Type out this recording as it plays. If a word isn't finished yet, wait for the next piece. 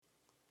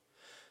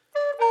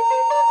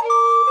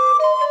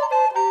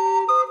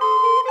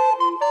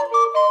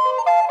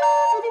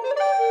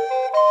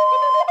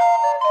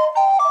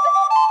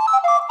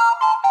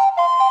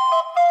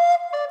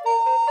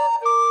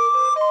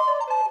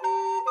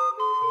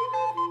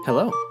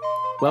Hello.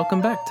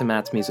 Welcome back to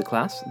Matt's Music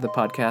Class, the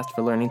podcast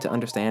for learning to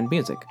understand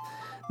music.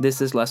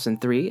 This is Lesson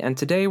 3, and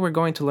today we're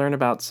going to learn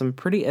about some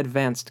pretty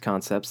advanced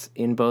concepts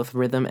in both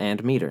rhythm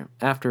and meter,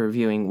 after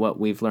reviewing what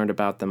we've learned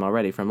about them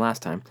already from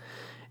last time.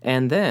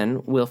 And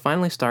then we'll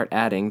finally start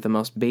adding the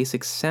most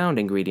basic sound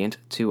ingredient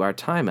to our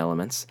time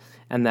elements,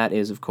 and that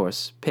is, of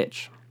course,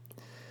 pitch.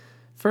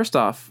 First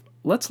off,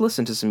 let's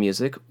listen to some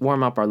music,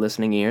 warm up our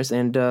listening ears,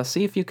 and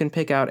see if you can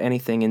pick out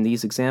anything in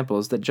these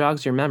examples that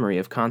jogs your memory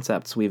of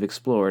concepts we've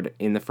explored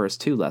in the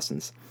first 2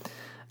 lessons.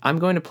 I'm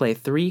going to play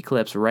 3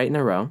 clips right in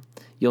a row.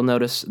 You'll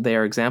notice they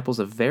are examples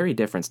of very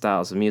different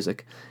styles of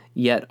music,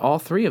 yet all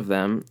 3 of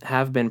them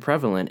have been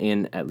prevalent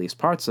in at least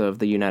parts of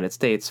the United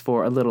States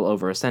for a little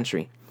over a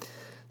century.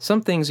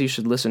 Some things you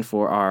should listen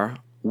for are,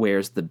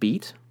 where's the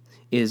beat?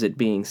 Is it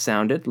being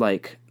sounded,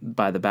 like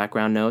by the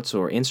background notes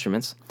or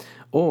instruments?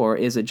 Or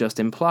is it just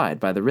implied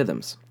by the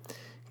rhythms?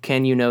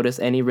 Can you notice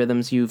any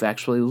rhythms you've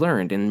actually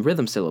learned in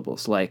rhythm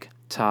syllables, like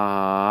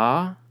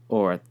ta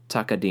or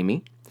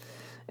takadimi?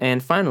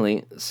 And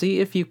finally, see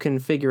if you can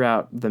figure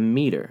out the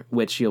meter,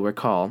 which you'll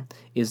recall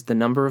is the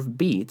number of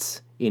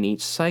beats in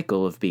each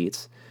cycle of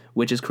beats,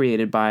 which is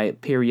created by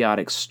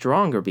periodic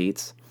stronger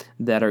beats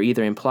that are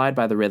either implied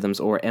by the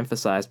rhythms or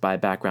emphasized by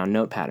background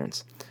note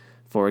patterns.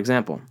 For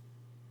example,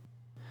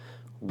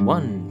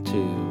 1, 2,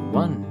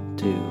 1,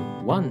 2,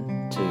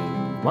 1, 2,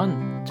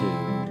 1, 2,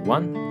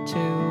 1,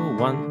 2,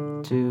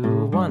 1,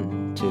 2,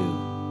 1,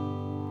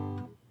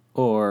 2.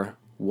 Or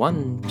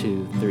 1,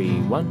 2,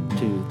 3, 1,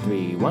 2,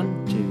 3,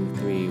 1, 2,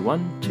 3,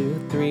 1,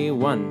 2, 3,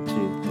 1,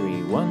 2,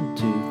 3, 1,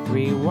 2,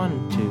 3,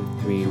 1,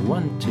 2, 3,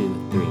 1,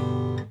 2,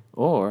 3.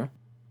 Or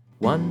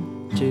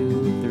 1,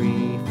 2,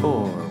 3,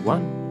 4,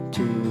 1,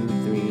 2,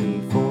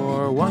 3,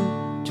 4,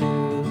 1,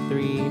 2,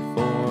 3,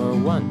 4,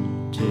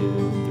 1,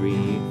 2,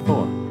 3,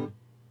 4.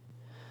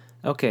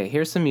 Okay,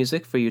 here's some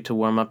music for you to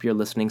warm up your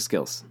listening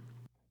skills.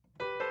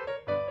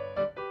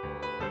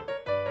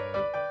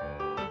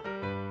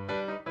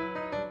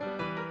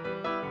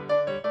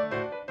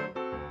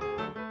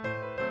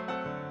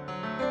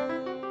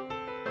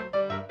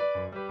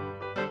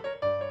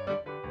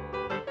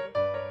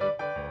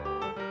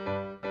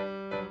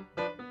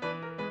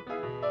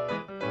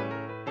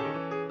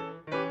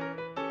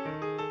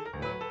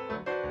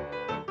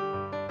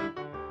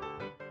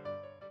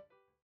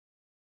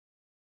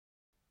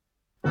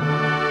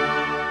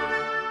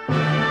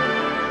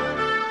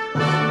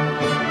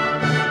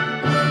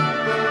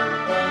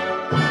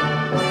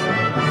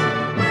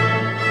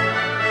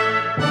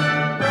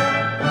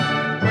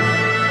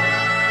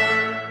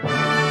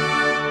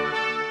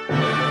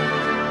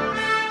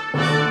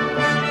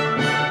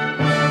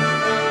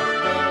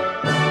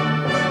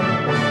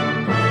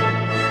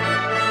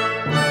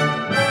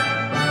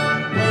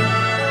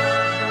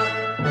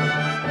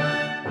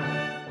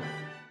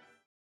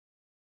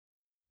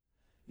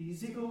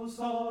 Easy goes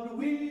on the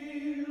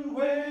wheel,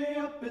 way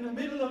up in the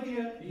middle of the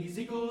air.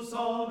 Easy goes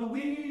on the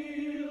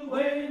wheel,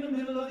 way in the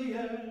middle of the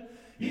air.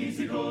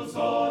 Easy goes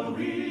on the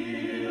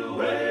wheel,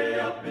 way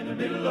up in the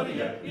middle of the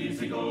air.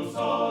 Easy goes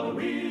on the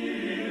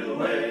wheel,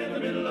 way in the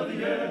middle of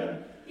the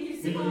air.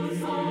 Easy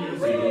goes on the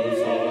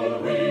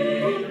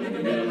wheel, in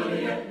the middle of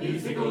the air.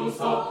 Easy goes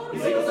on the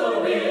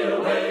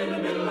wheel, way in the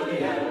middle of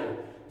the air.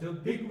 The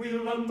big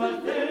wheel run by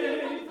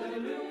faith, and the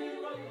little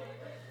wheel run by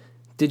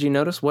faith. Did you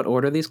notice what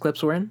order these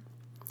clips were in?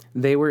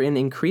 They were in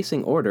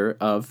increasing order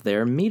of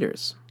their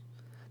meters.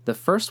 The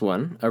first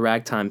one, a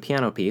ragtime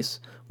piano piece,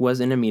 was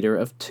in a meter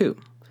of 2.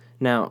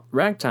 Now,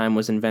 ragtime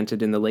was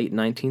invented in the late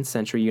 19th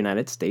century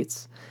United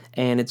States,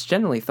 and it's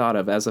generally thought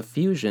of as a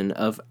fusion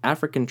of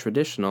African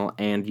traditional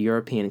and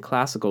European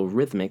classical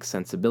rhythmic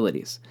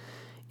sensibilities.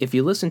 If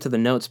you listen to the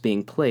notes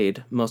being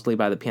played, mostly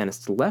by the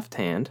pianist's left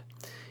hand,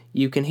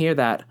 you can hear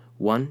that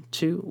 1,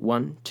 2,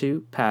 1,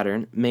 2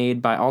 pattern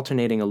made by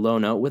alternating a low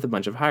note with a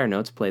bunch of higher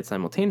notes played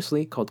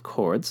simultaneously called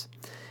chords,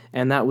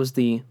 and that was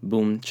the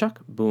boom chuck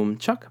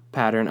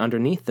pattern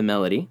underneath the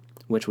melody,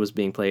 which was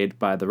being played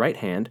by the right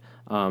hand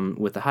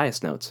with the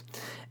highest notes.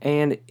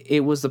 And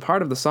it was the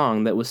part of the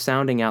song that was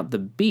sounding out the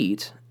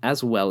beat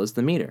as well as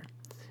the meter.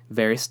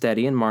 Very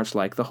steady and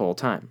march-like the whole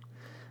time.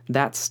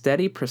 That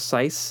steady,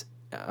 precise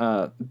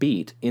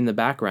beat in the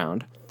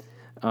background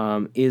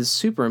is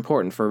super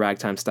important for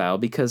ragtime style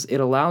because it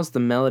allows the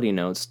melody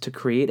notes to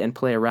create and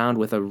play around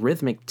with a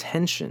rhythmic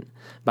tension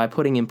by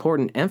putting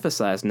important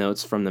emphasized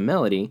notes from the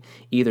melody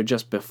either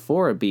just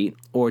before a beat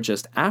or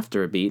just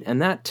after a beat,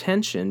 and that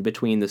tension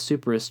between the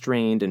super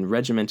restrained and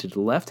regimented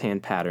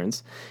left-hand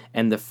patterns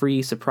and the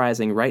free,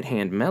 surprising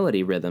right-hand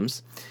melody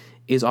rhythms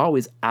is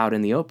always out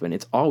in the open.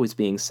 It's always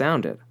being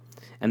sounded.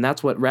 And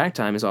that's what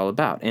ragtime is all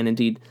about, and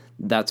indeed,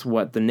 that's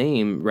what the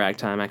name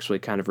ragtime actually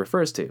kind of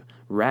refers to.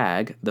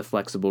 Rag, the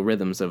flexible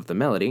rhythms of the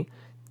melody.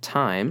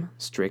 Time,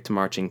 strict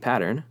marching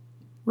pattern.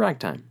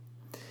 Ragtime.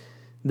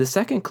 The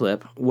second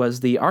clip was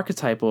the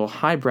archetypal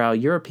highbrow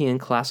European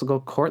classical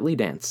courtly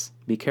dance,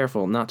 be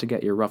careful not to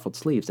get your ruffled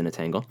sleeves in a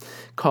tangle,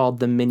 called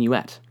the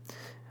minuet.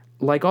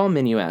 Like all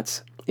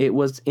minuets, it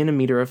was in a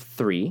meter of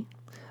 3,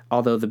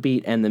 although the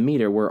beat and the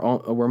meter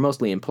were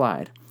mostly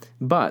implied.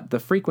 But the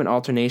frequent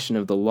alternation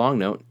of the long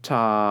note,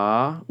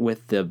 ta,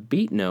 with the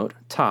beat note,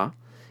 ta,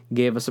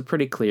 gave us a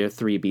pretty clear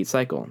 3-beat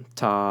cycle.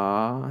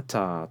 Ta,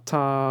 ta,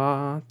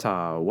 ta,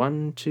 ta,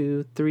 1,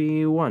 2,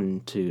 3,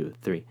 1, 2,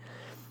 3.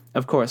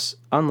 Of course,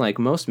 unlike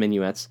most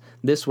minuets,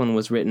 this one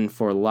was written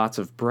for lots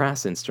of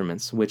brass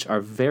instruments, which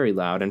are very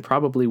loud and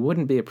probably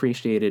wouldn't be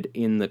appreciated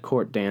in the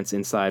court dance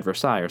inside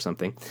Versailles or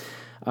something.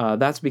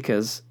 That's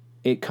because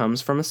it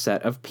comes from a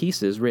set of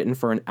pieces written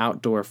for an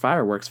outdoor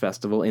fireworks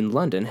festival in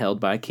London held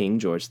by King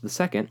George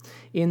II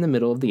in the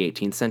middle of the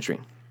 18th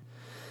century.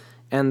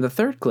 And the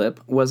third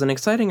clip was an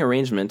exciting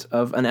arrangement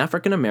of an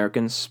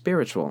African-American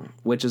spiritual,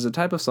 which is a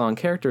type of song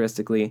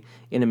characteristically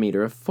in a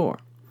meter of 4.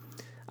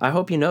 I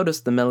hope you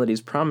noticed the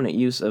melody's prominent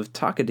use of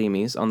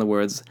taakadimis on the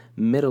words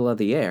middle of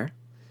the air.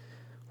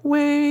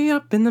 Way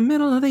up in the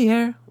middle of the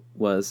air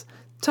was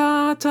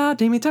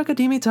ta-ta-dimi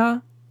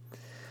taakadimi-ta.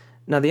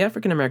 Now, the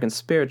African-American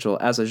spiritual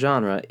as a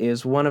genre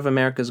is one of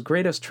America's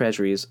greatest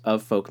treasuries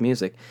of folk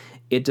music.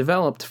 It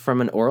developed from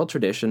an oral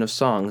tradition of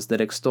songs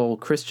that extol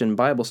Christian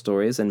Bible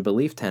stories and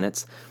belief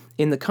tenets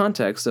in the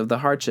context of the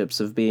hardships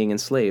of being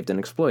enslaved and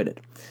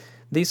exploited.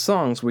 These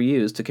songs were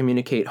used to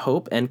communicate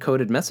hope and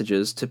coded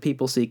messages to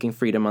people seeking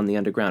freedom on the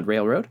Underground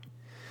Railroad.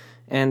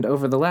 And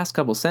over the last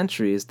couple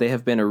centuries, they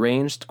have been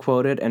arranged,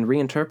 quoted, and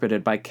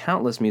reinterpreted by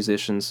countless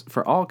musicians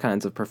for all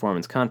kinds of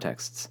performance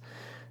contexts.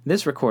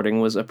 This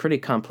recording was a pretty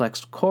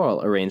complex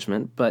choral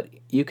arrangement, but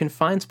you can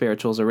find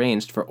spirituals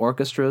arranged for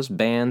orchestras,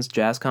 bands,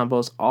 jazz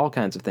combos, all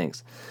kinds of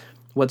things.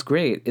 What's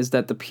great is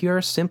that the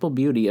pure, simple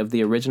beauty of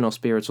the original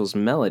spirituals'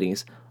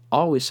 melodies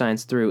always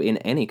shines through in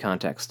any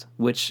context,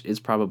 which is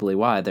probably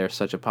why they're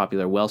such a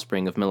popular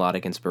wellspring of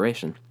melodic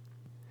inspiration.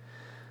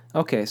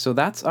 Okay, so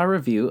that's our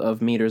review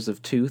of meters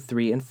of 2,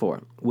 3, and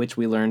 4, which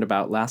we learned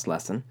about last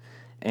lesson.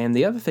 And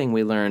the other thing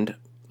we learned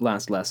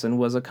last lesson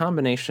was a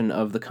combination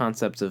of the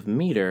concepts of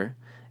meter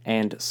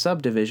and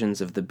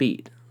subdivisions of the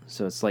beat.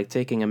 So it's like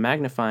taking a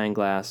magnifying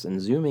glass and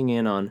zooming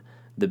in on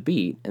the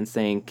beat and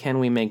saying, can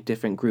we make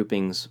different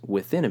groupings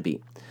within a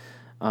beat?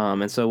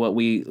 And so what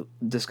we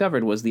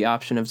discovered was the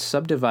option of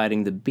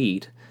subdividing the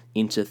beat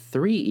into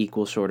 3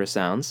 equal shorter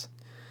sounds,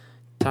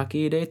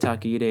 taki-de,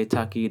 taki-de,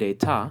 taki-de,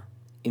 ta,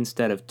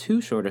 instead of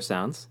 2 shorter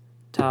sounds,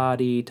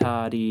 ta-di,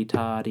 ta-di,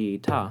 ta-di,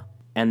 ta.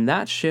 And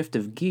that shift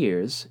of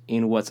gears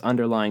in what's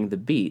underlying the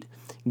beat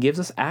gives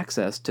us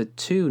access to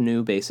 2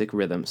 new basic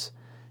rhythms,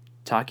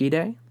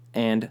 taki-de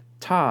and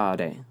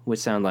ta-de, which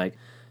sound like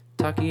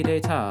taki-de,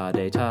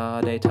 ta-de,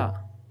 ta-de, ta.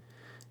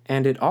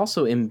 And it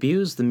also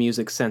imbues the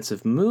music's sense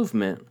of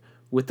movement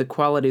with the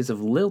qualities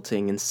of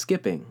lilting and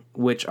skipping,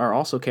 which are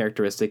also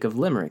characteristic of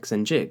limericks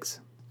and jigs.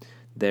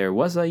 There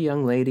was a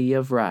young lady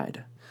of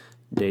Ryde,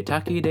 de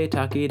taki de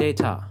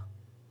ta.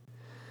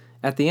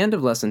 At the end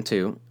of Lesson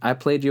 2, I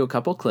played you a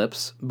couple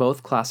clips,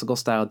 both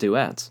classical-style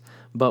duets,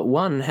 but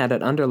one had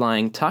an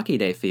underlying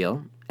taki-de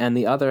feel, and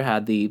the other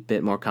had the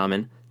bit more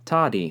common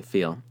ta-di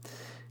feel.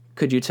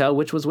 Could you tell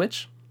which was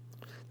which?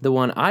 The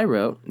one I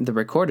wrote, the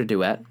recorded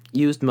duet,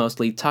 used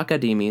mostly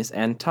taakadimis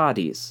and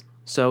ta-dis,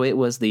 so it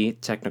was the,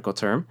 technical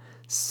term,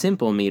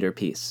 simple meter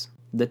piece,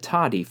 the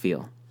ta-di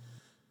feel.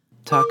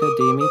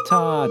 Taakadimi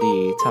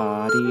ta-di,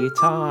 ta-di,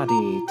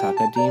 ta-di,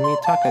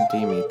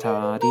 taakadimi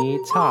ta-di,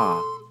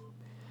 ta.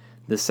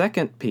 The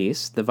second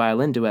piece, the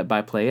violin duet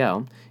by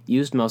Pleyel,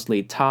 used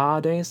mostly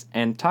ta-des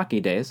and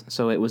taki-des,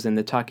 so it was in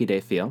the taki-de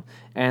feel,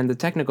 and the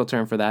technical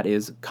term for that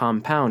is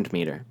compound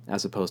meter,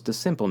 as opposed to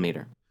simple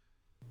meter.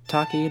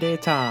 Taki-de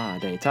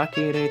ta-de,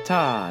 taki-de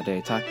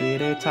ta-de,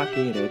 taki-de,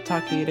 taki-de,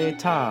 taki-de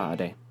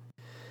ta-de.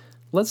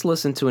 Let's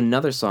listen to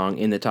another song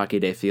in the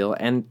taki-de feel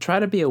and try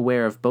to be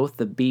aware of both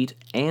the beat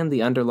and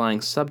the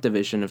underlying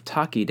subdivision of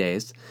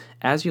taki-des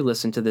as you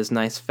listen to this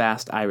nice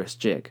fast Irish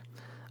jig.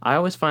 I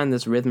always find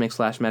this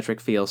rhythmic/metric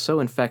feel so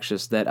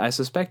infectious that I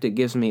suspect it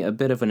gives me a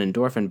bit of an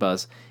endorphin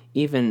buzz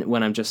even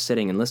when I'm just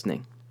sitting and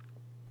listening.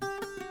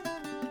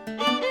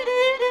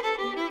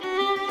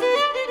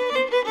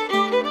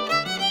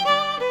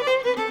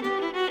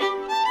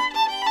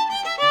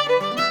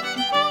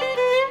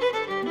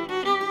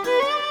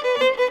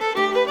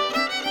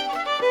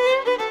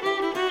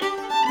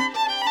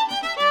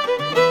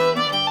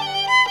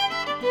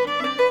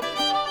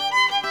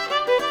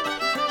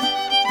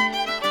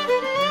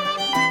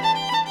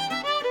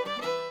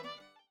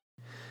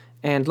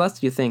 And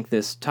lest you think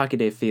this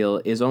taki-de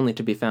feel is only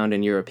to be found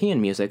in European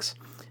musics,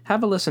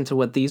 have a listen to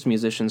what these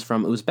musicians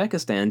from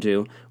Uzbekistan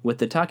do with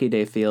the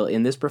taki-de feel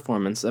in this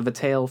performance of a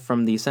tale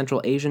from the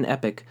Central Asian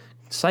epic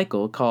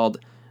cycle called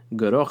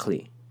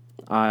Gurokhli.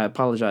 I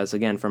apologize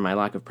again for my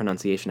lack of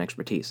pronunciation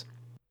expertise.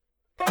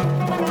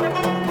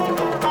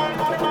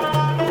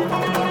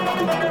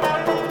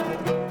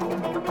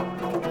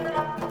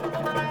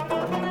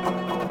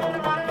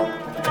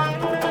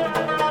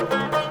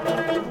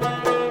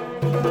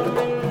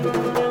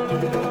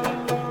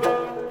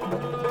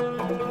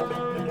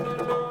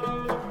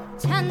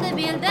 Çend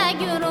bilde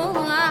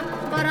gürulğa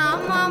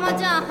Baram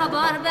mamaca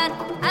haber ver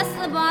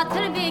aslı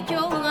batır bir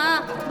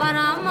köyüne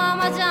Baram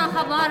mamaca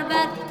haber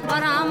ver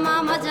Baram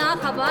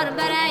mamaca haber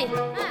ver ey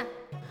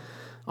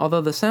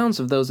Although the sounds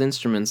of those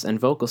instruments and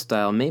vocal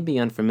style may be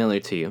unfamiliar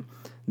to you,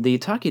 the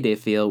takide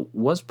feel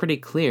was pretty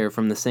clear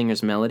from the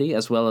singer's melody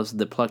as well as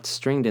the plucked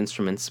stringed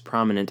instruments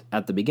prominent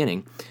at the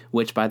beginning,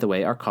 which, by the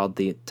way, are called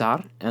the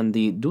tar and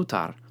the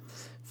dutar.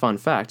 Fun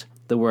fact,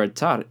 the word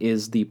tar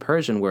is the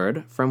Persian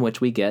word from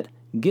which we get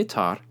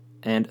guitar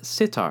and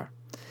sitar,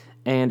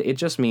 and it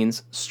just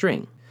means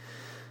string.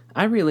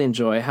 I really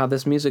enjoy how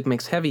this music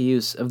makes heavy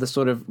use of the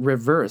sort of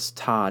reverse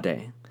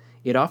ta-de.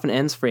 It often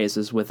ends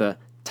phrases with a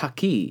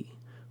taki,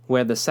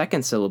 where the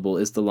second syllable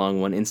is the long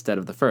one instead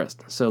of the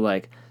first. So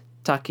like,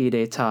 taki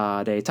de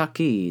ta de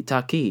taki,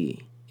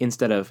 taki,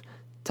 instead of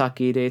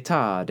taki de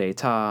ta de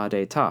ta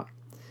de ta.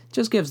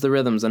 Just gives the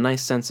rhythms a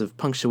nice sense of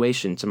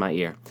punctuation to my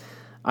ear.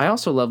 I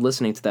also love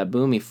listening to that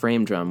boomy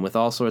frame drum with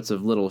all sorts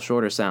of little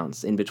shorter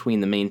sounds in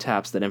between the main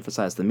taps that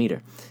emphasize the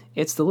meter.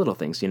 It's the little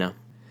things, you know.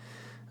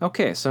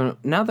 Okay, so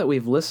now that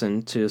we've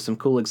listened to some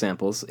cool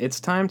examples, it's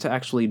time to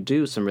actually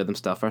do some rhythm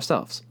stuff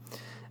ourselves.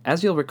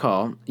 As you'll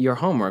recall, your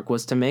homework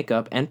was to make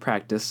up and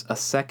practice a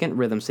second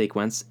rhythm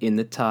sequence in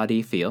the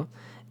ta-di feel,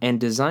 and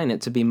design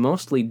it to be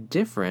mostly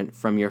different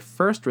from your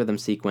first rhythm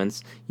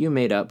sequence you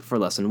made up for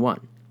Lesson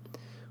 1.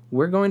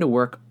 We're going to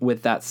work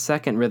with that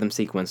second rhythm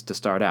sequence to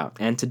start out,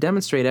 and to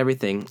demonstrate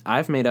everything,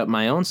 I've made up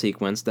my own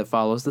sequence that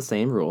follows the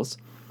same rules,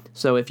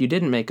 so if you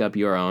didn't make up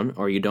your own,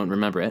 or you don't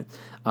remember it,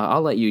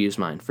 I'll let you use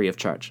mine, free of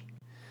charge.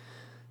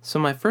 So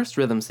my first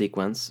rhythm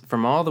sequence,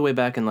 from all the way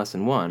back in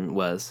Lesson 1,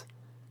 was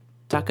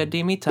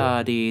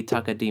taka-dimi-ta-di,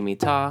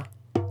 taka-dimi-ta,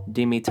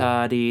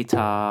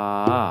 dimi-ta-di-ta,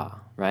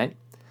 right?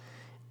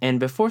 And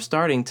before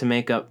starting to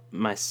make up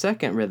my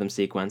second rhythm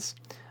sequence,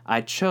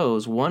 I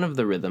chose one of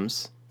the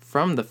rhythms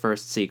from the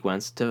first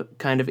sequence to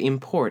kind of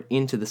import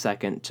into the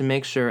second to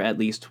make sure at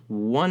least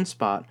one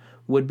spot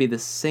would be the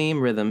same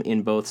rhythm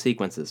in both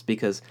sequences,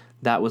 because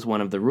that was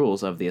one of the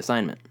rules of the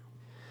assignment.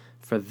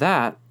 For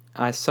that,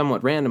 I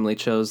somewhat randomly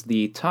chose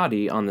the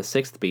ta-di on the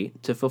 6th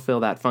beat to fulfill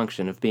that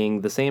function of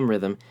being the same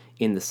rhythm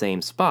in the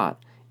same spot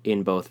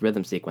in both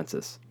rhythm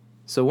sequences.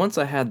 So once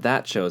I had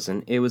that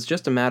chosen, it was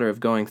just a matter of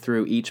going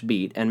through each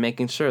beat and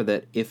making sure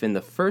that if in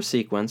the first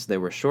sequence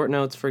there were short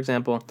notes, for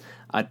example,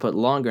 I'd put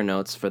longer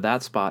notes for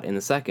that spot in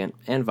the second,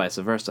 and vice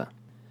versa.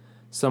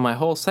 So my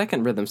whole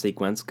second rhythm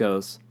sequence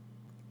goes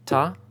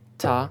ta,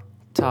 ta,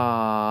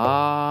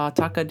 ta,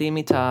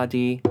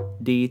 taka-dimi-ta-di,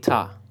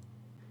 di-ta.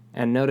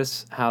 And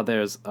notice how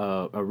there's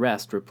a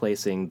rest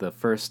replacing the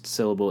first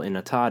syllable in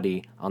a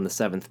ta-di on the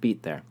 7th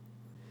beat there.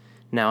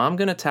 Now I'm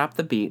going to tap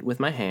the beat with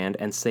my hand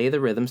and say the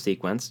rhythm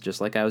sequence, just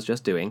like I was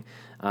just doing,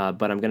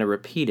 but I'm going to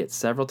repeat it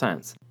several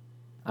times.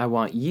 I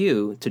want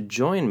you to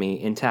join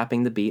me in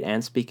tapping the beat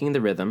and speaking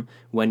the rhythm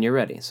when you're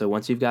ready. So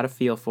once you've got a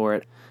feel for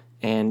it,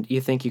 and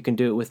you think you can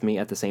do it with me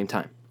at the same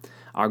time.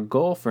 Our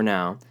goal for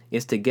now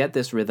is to get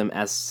this rhythm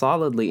as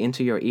solidly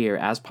into your ear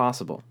as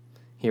possible.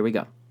 Here we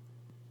go.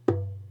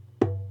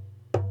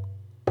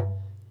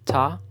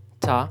 Ta,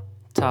 ta,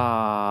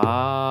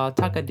 ta,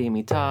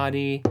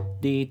 taka-dimi-ta-di,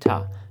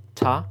 di-ta.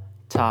 Ta,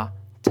 ta,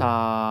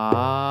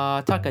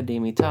 ta,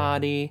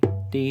 taka-dimi-ta-di,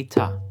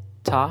 di-ta.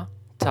 Ta,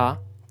 ta,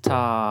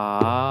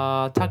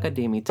 ta,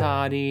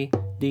 taka-dimi-ta-di,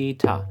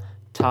 di-ta.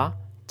 Ta,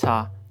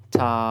 ta,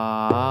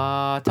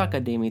 ta,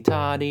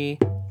 taka-dimi-ta-di,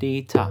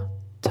 di-ta.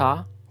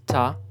 Ta,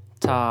 ta,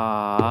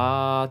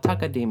 ta,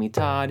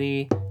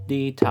 taka-dimi-ta-di,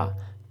 di-ta.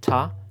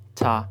 Ta,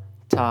 ta,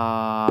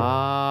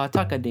 ta,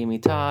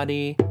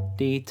 taka-dimi-ta-di,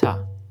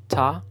 di-ta.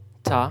 Ta,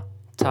 ta,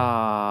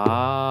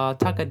 ta,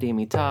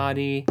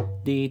 taka-dimi-ta-di,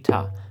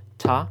 di-ta.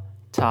 Ta,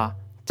 ta,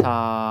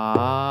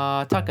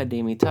 ta,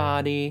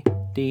 taka-dimi-ta-di,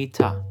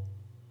 di-ta.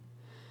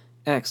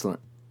 Excellent.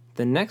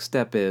 The next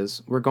step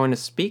is we're going to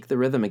speak the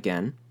rhythm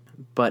again,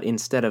 but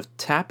instead of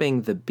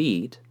tapping the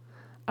beat,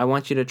 I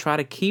want you to try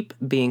to keep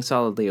being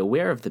solidly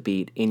aware of the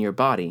beat in your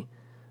body,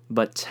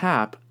 but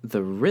tap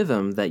the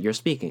rhythm that you're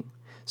speaking.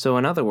 So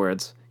in other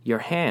words, your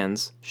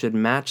hands should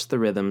match the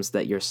rhythms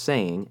that you're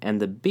saying, and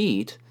the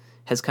beat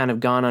has kind of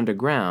gone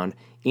underground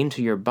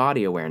into your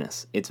body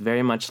awareness. It's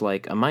very much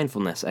like a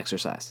mindfulness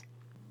exercise.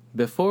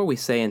 Before we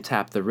say and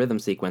tap the rhythm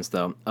sequence,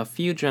 though, a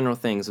few general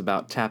things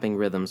about tapping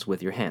rhythms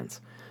with your hands.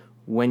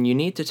 When you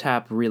need to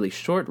tap really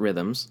short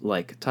rhythms,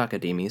 like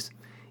taka-dimis,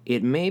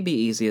 it may be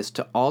easiest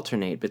to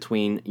alternate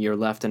between your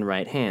left and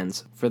right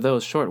hands for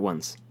those short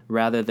ones,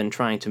 rather than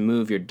trying to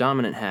move your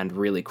dominant hand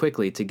really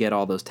quickly to get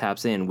all those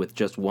taps in with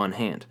just one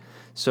hand.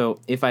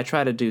 So if I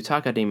try to do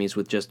taka-dimis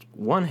with just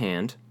one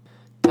hand,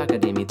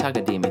 taka-dimi,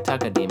 taka-dimi,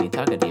 taka-dimi,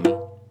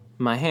 taka-dimi,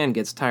 my hand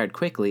gets tired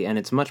quickly, and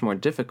it's much more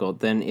difficult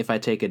than if I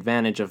take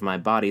advantage of my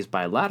body's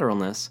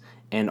bilateralness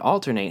and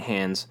alternate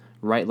hands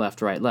right,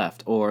 left,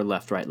 or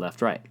left,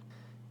 right.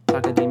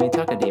 Taka-dimi,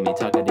 taka-dimi,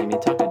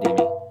 taka-dimi,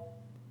 taka-dimi.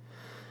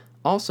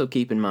 Also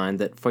keep in mind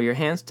that for your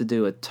hands to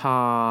do a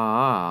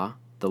ta,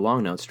 the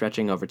long note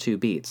stretching over 2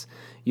 beats,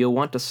 you'll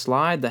want to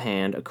slide the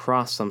hand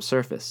across some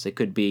surface. It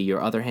could be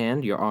your other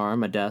hand, your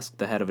arm, a desk,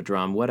 the head of a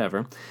drum,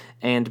 whatever,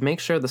 and make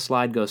sure the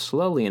slide goes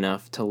slowly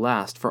enough to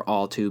last for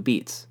all 2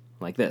 beats,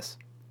 like this.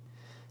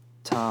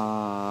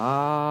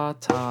 Ta,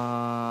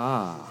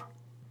 ta.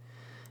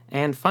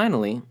 And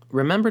finally,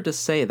 remember to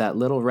say that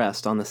little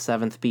rest on the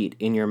 7th beat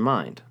in your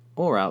mind,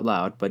 or out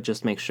loud, but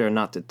just make sure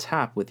not to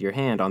tap with your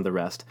hand on the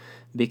rest,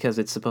 because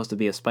it's supposed to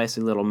be a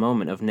spicy little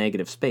moment of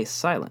negative space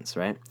silence,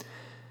 right?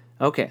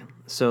 Okay,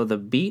 so the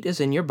beat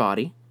is in your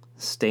body,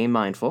 stay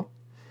mindful,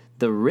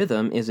 the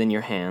rhythm is in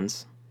your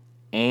hands,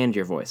 and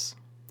your voice.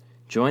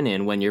 Join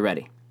in when you're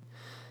ready.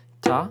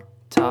 Ta,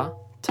 ta,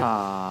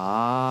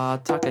 ta,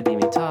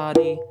 takadimi ta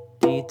di,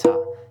 di ta,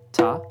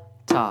 ta,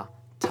 ta,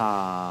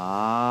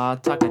 ta,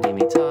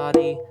 takadimi ta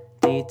di,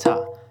 di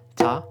ta,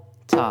 ta,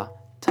 ta,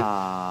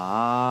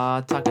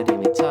 ta,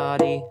 takadimi ta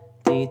di,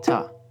 di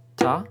ta,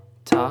 ta,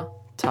 ta,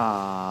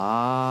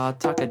 ta,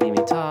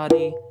 takadimi ta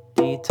di,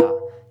 di ta,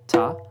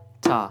 ta,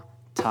 ta,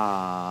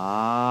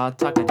 ta,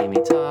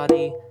 takadimi ta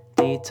di,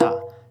 di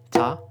ta,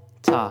 ta,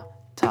 ta,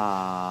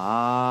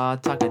 ta,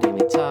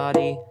 takadimi ta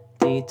di,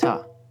 di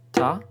ta,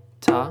 ta,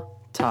 ta,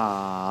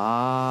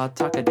 ta,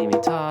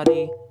 takadimi ta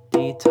di,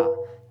 di ta,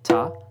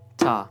 ta,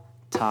 ta,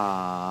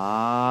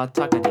 ta,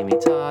 takadimi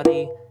ta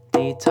di,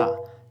 di ta,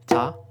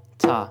 ta,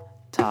 ta,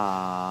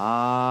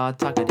 ta,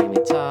 takadimi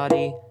ta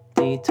di,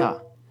 di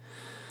ta.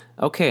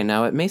 Okay,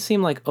 now it may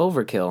seem like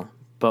overkill,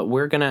 but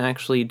we're going to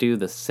actually do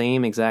the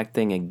same exact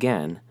thing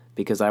again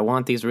because I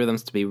want these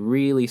rhythms to be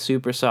really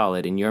super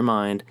solid in your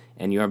mind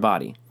and your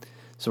body.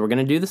 So we're going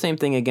to do the same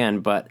thing again,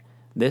 but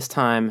this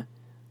time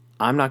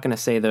I'm not going to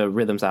say the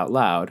rhythms out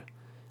loud.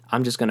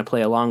 I'm just going to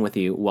play along with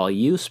you while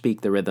you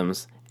speak the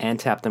rhythms and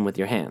tap them with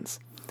your hands.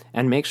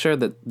 And make sure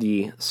that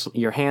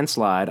your hand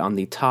slide on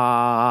the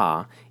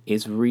ta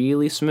is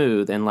really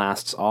smooth and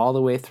lasts all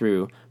the way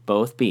through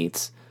both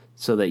beats,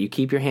 so that you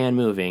keep your hand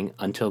moving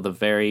until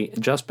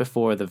just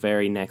before the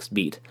very next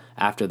beat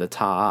after the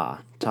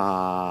ta,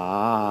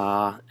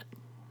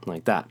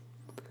 like that.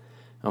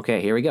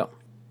 Okay, here we go.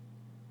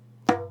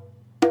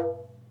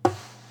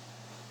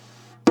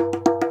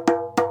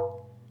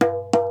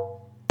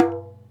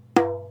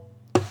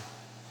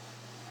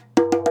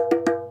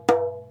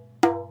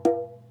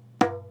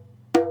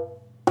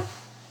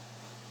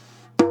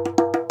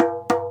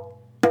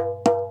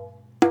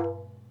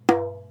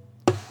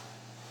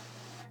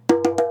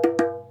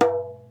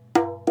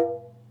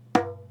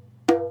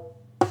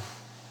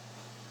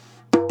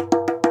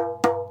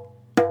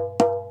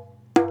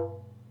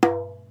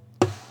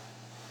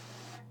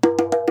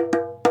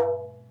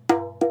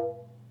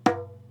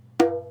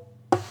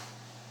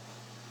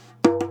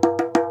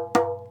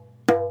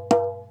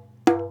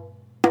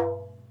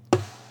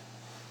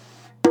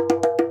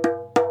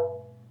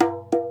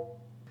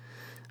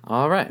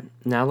 Alright,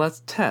 now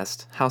let's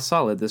test how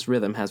solid this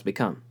rhythm has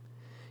become.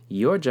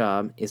 Your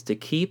job is to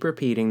keep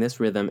repeating this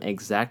rhythm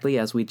exactly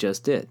as we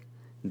just did.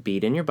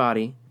 Beat in your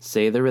body,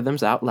 say the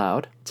rhythms out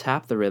loud,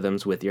 tap the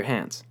rhythms with your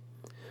hands.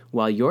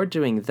 While you're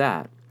doing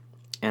that,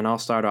 and I'll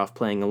start off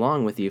playing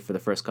along with you for the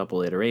first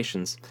couple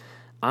iterations,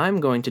 I'm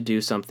going to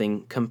do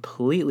something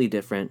completely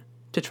different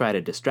to try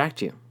to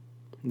distract you.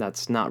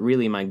 That's not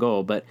really my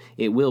goal, but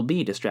it will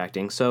be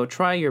distracting, so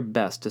try your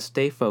best to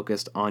stay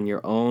focused on your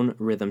own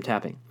rhythm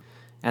tapping.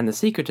 And the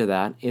secret to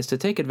that is to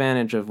take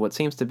advantage of what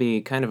seems to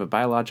be kind of a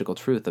biological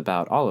truth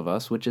about all of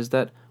us, which is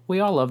that we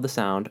all love the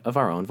sound of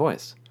our own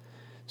voice.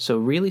 So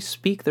really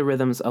speak the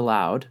rhythms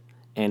aloud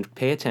and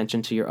pay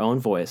attention to your own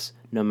voice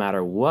no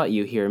matter what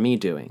you hear me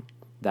doing.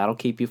 That'll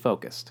keep you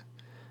focused.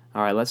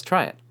 All right, let's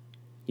try it.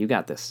 You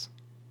got this.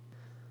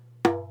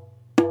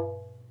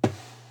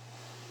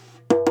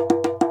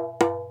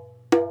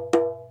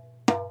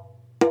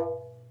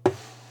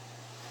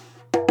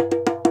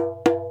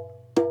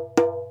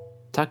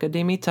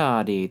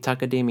 Takadimi-ta-di,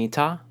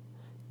 takadimi-ta,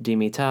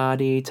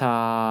 dimi-ta-di-ta,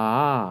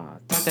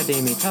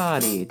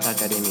 takadimi-ta-di,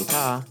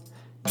 takadimi-ta,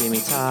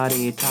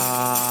 dimi-ta-di-ta,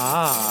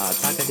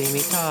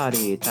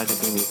 takadimi-ta-di,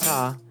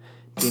 takadimi-ta,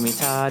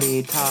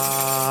 dimi-ta-di-ta,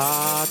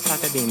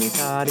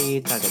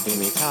 takadimi-ta-di,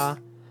 takadimi-ta,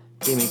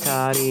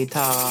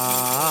 dimi-ta-di-ta.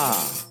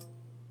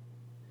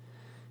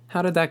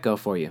 How did that go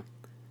for you?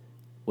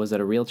 Was it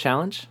a real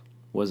challenge?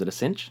 Was it a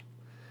cinch?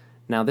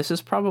 Now, this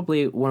is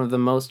probably one of the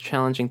most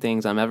challenging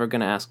things I'm ever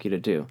going to ask you to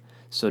do.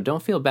 So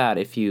don't feel bad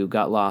if you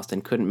got lost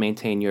and couldn't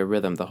maintain your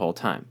rhythm the whole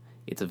time.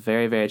 It's a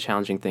very, very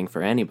challenging thing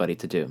for anybody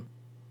to do.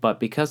 But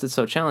because it's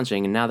so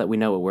challenging, and now that we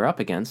know what we're up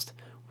against,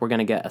 we're going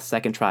to get a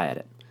second try at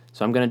it.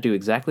 So I'm going to do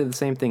exactly the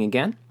same thing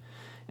again,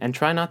 and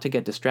try not to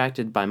get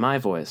distracted by my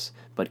voice,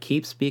 but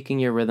keep speaking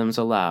your rhythms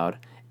aloud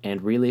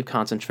and really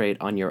concentrate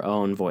on your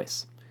own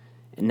voice.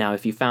 Now,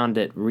 if you found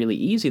it really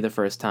easy the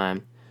first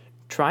time,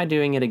 try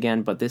doing it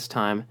again, but this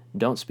time,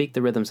 don't speak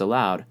the rhythms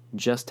aloud,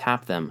 just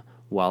tap them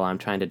while I'm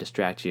trying to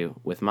distract you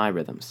with my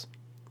rhythms.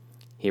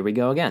 Here we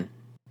go again.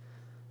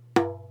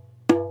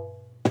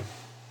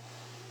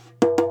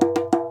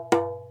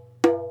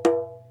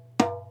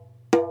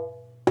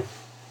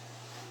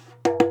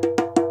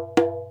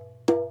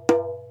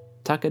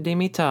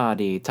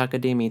 Takadimi-ta-di,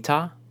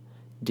 takadimi-ta,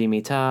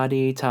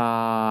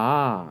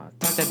 dimi-ta-di-ta,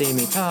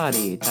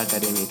 takadimi-ta-di,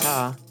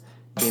 takadimi-ta,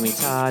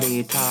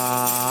 dimi-ta-di-ta,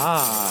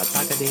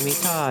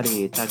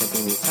 takadimi-ta-di,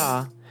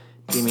 takadimi-ta,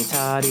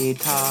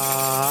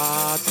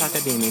 dimi-ta-di-ta,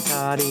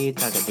 takadimi-ta-di,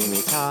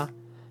 takadimi-ta,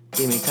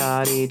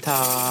 dimi-ta-di-ta.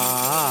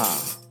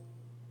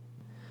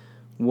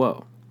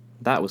 Whoa,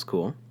 that was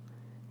cool.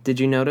 Did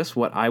you notice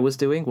what I was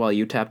doing while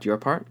you tapped your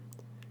part?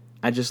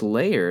 I just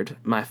layered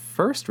my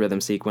first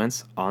rhythm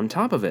sequence on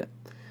top of it.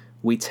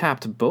 We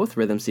tapped both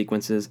rhythm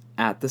sequences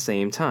at the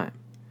same time.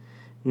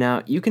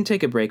 Now, you can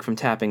take a break from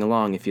tapping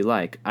along if you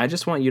like. I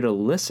just want you to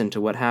listen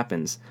to what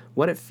happens,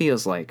 what it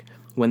feels like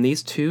when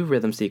these two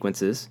rhythm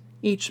sequences,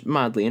 each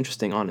mildly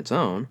interesting on its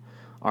own,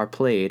 are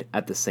played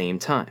at the same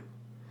time.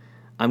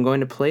 I'm going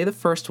to play the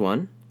first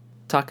one,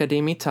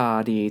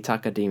 takadimi-ta-di,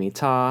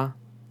 takadimi-ta,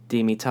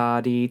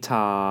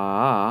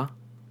 dimi-ta-di-ta,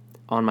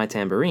 on my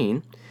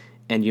tambourine,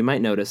 and you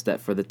might notice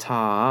that for the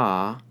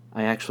ta,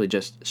 I actually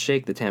just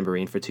shake the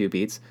tambourine for 2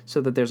 beats so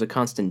that there's a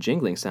constant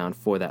jingling sound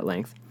for that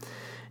length.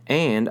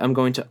 And I'm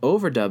going to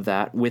overdub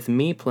that with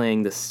me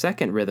playing the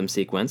second rhythm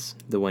sequence,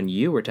 the one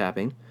you were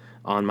tapping,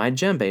 on my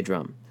djembe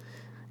drum.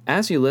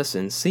 As you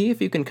listen, see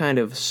if you can kind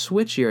of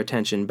switch your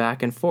attention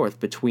back and forth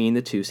between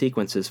the two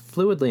sequences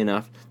fluidly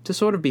enough to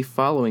sort of be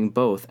following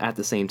both at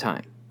the same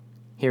time.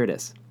 Here it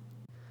is.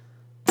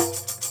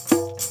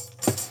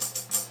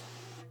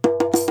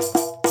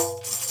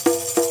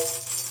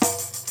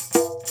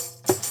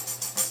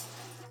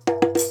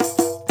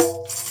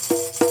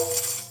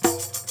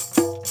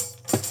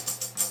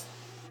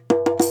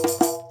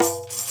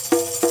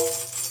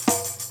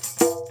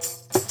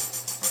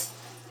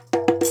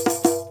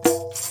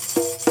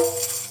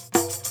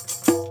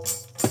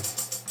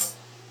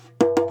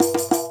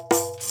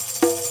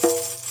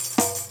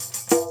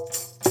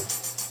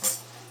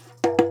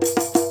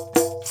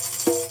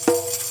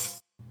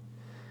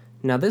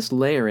 Now this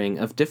layering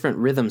of different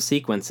rhythm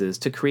sequences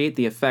to create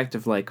the effect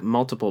of like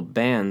multiple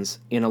bands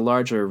in a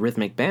larger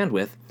rhythmic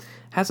bandwidth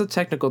has a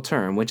technical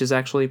term which is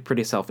actually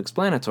pretty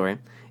self-explanatory.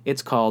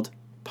 It's called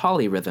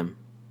polyrhythm.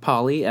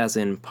 Poly as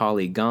in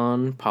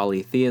polygon,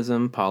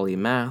 polytheism,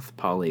 polymath,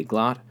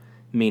 polyglot,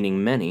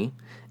 meaning many,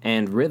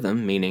 and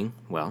rhythm meaning,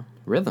 well,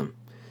 rhythm.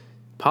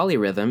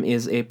 Polyrhythm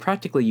is a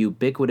practically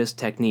ubiquitous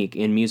technique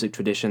in music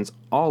traditions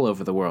all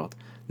over the world.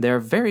 There are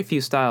very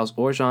few styles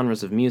or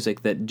genres of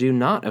music that do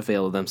not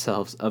avail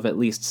themselves of at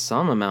least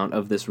some amount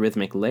of this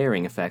rhythmic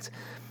layering effect,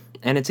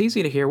 and it's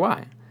easy to hear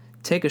why.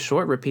 Take a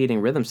short repeating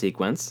rhythm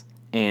sequence,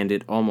 and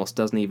it almost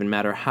doesn't even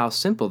matter how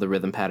simple the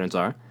rhythm patterns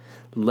are,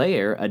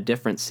 layer a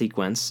different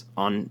sequence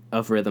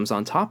of rhythms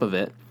on top of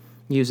it,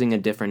 using a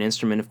different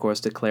instrument, of course,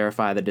 to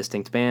clarify the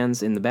distinct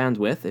bands in the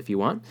bandwidth, if you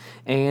want,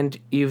 and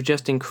you've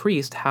just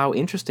increased how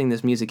interesting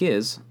this music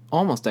is,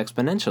 almost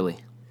exponentially.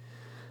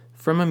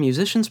 From a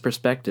musician's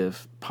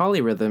perspective,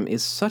 polyrhythm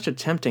is such a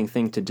tempting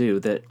thing to do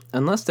that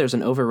unless there's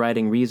an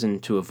overriding reason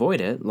to avoid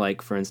it,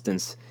 like, for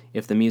instance,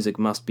 if the music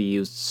must be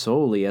used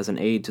solely as an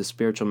aid to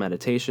spiritual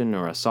meditation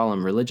or a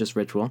solemn religious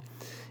ritual,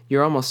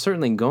 you're almost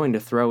certainly going to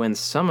throw in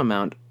some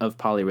amount of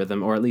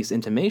polyrhythm, or at least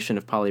intimation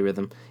of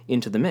polyrhythm,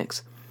 into the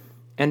mix.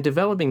 And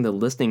developing the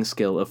listening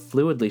skill of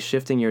fluidly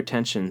shifting your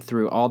attention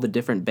through all the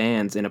different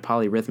bands in a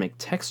polyrhythmic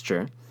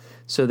texture,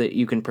 so that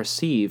you can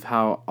perceive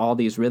how all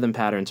these rhythm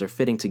patterns are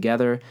fitting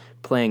together,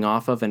 playing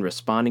off of and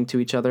responding to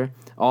each other,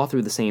 all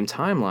through the same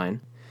timeline,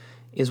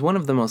 is one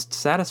of the most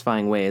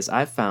satisfying ways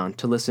I've found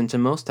to listen to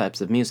most types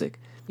of music.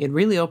 It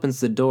really opens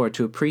the door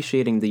to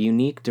appreciating the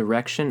unique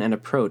direction and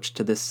approach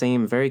to this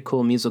same very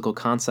cool musical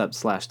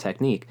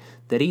concept/technique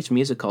that each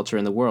music culture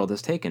in the world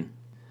has taken.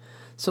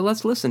 So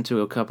let's listen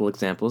to a couple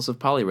examples of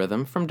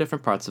polyrhythm from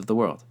different parts of the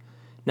world.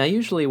 Now,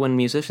 usually when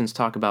musicians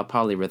talk about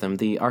polyrhythm,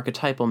 the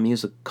archetypal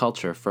music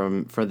culture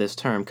for this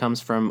term comes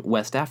from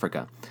West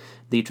Africa,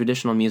 the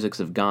traditional musics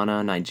of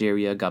Ghana,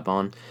 Nigeria,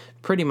 Gabon,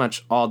 pretty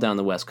much all down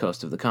the west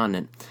coast of the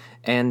continent.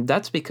 And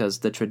that's because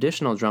the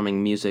traditional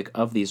drumming music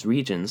of these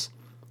regions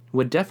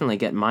would definitely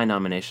get my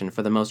nomination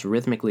for the most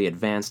rhythmically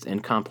advanced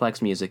and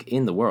complex music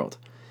in the world.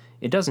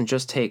 It doesn't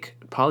just take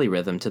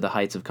polyrhythm to the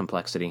heights of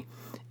complexity,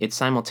 it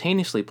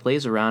simultaneously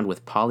plays around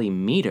with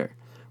polymeter,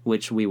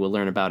 which we will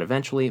learn about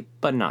eventually,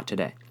 but not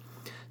today.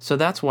 So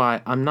that's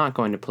why I'm not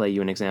going to play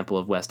you an example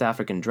of West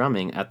African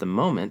drumming at the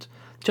moment,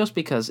 just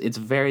because it's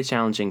very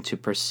challenging to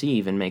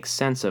perceive and make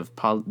sense of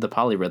the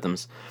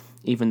polyrhythms,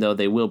 even though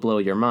they will blow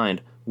your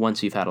mind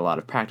once you've had a lot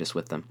of practice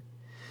with them.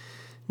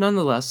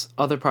 Nonetheless,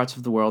 other parts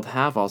of the world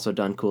have also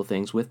done cool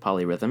things with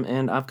polyrhythm,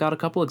 and I've got a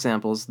couple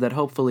examples that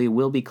hopefully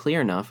will be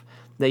clear enough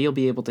that you'll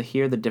be able to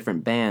hear the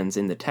different bands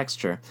in the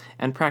texture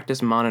and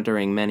practice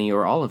monitoring many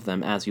or all of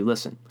them as you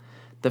listen.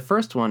 The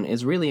first one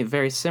is really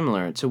very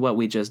similar to what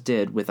we just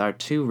did with our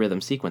two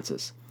rhythm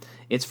sequences.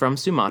 It's from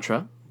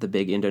Sumatra, the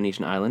big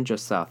Indonesian island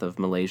just south of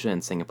Malaysia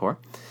and Singapore,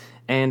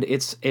 and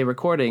it's a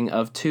recording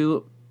of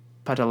two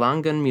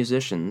Patalangan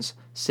musicians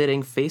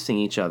sitting facing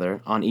each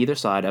other on either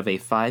side of a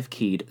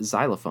 5-keyed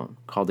xylophone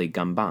called a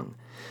gambang.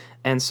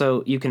 And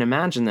so you can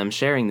imagine them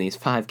sharing these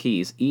 5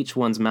 keys, each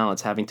one's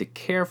mallets having to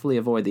carefully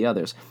avoid the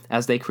others,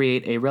 as they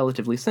create a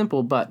relatively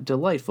simple but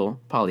delightful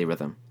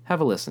polyrhythm. Have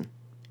a listen.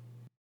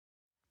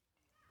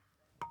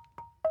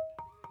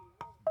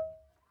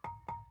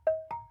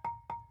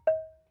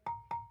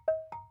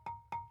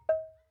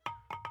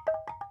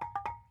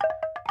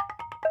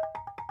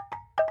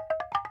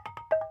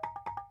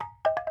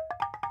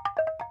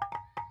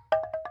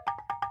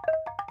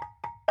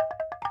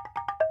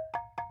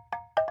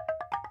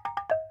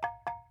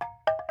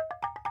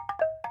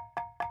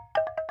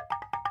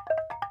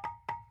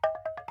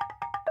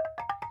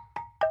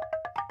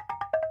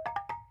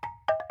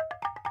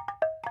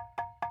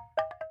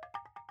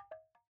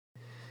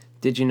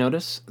 Did you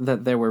notice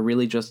that there were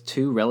really just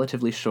 2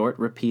 relatively short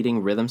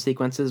repeating rhythm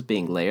sequences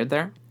being layered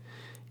there?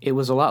 It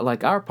was a lot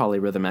like our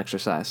polyrhythm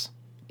exercise.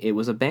 It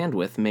was a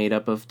bandwidth made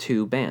up of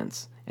 2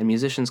 bands, and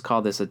musicians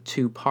call this a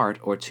 2-part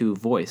or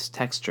 2-voice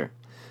texture.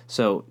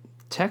 So,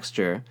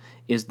 texture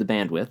is the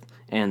bandwidth,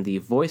 and the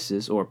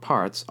voices or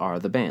parts are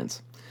the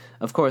bands.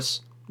 Of course,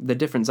 the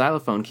different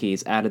xylophone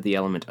keys added the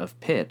element of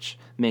pitch,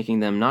 making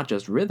them not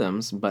just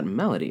rhythms, but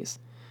melodies.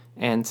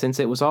 And since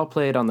it was all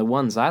played on the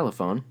one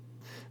xylophone,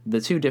 the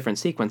 2 different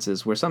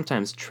sequences were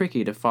sometimes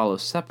tricky to follow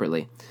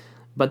separately,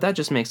 but that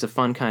just makes a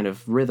fun kind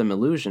of rhythm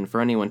illusion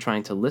for anyone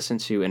trying to listen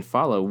to and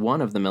follow one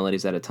of the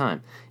melodies at a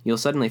time. You'll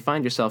suddenly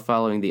find yourself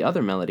following the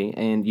other melody,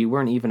 and you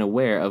weren't even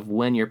aware of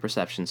when your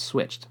perception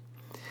switched.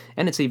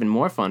 And it's even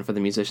more fun for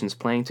the musicians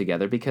playing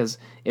together because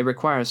it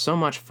requires so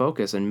much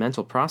focus and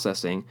mental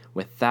processing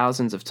with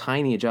thousands of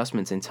tiny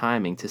adjustments in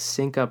timing to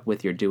sync up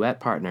with your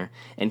duet partner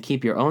and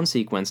keep your own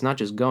sequence not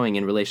just going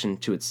in relation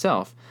to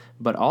itself,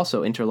 but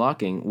also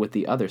interlocking with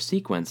the other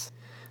sequence,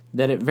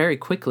 that it very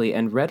quickly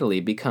and readily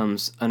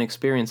becomes an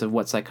experience of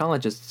what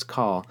psychologists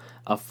call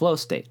a flow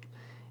state.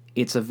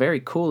 It's a very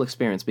cool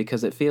experience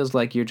because it feels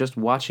like you're just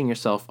watching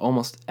yourself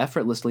almost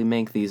effortlessly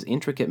make these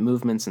intricate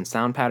movements and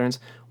sound patterns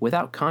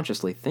without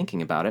consciously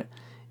thinking about it.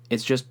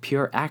 It's just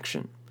pure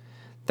action.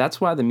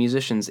 That's why the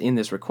musicians in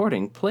this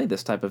recording play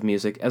this type of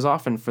music as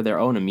often for their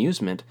own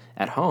amusement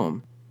at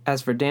home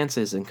as for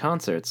dances and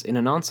concerts in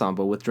an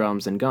ensemble with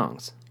drums and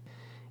gongs.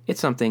 It's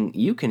something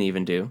you can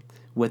even do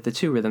with the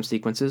 2 rhythm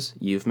sequences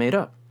you've made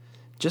up.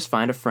 Just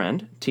find a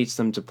friend, teach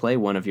them to play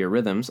one of your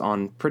rhythms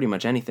on pretty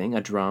much anything,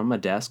 a drum, a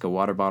desk, a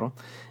water bottle,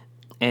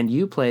 and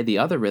you play the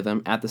other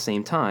rhythm at the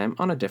same time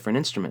on a different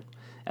instrument.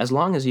 As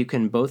long as you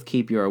can both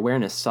keep your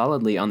awareness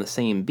solidly on the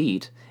same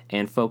beat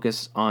and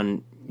focus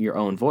on your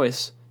own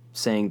voice,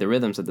 saying the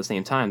rhythms at the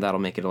same time, that'll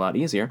make it a lot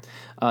easier,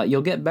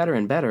 you'll get better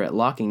and better at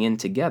locking in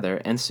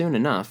together, and soon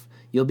enough,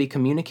 you'll be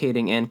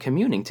communicating and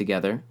communing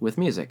together with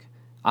music.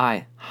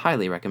 I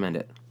highly recommend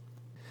it.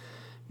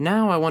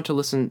 Now I want to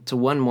listen to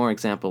one more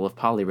example of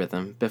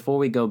polyrhythm before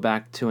we go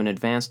back to an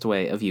advanced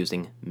way of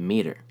using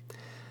meter.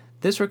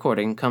 This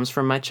recording comes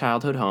from my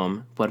childhood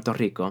home, Puerto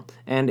Rico,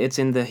 and it's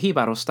in the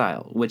Jibaro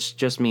style, which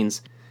just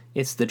means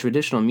it's the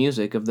traditional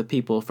music of the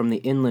people from the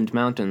inland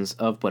mountains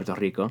of Puerto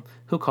Rico,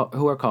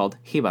 who are called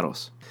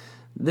Jibaros.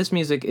 This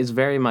music is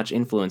very much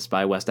influenced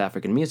by West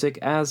African music,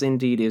 as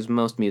indeed is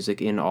most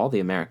music in all the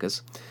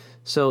Americas.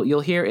 So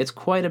you'll hear it's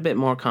quite a bit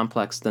more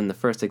complex than the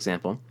first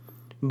example,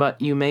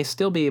 but you may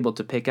still be able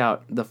to pick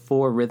out the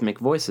 4 rhythmic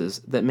voices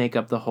that make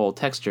up the whole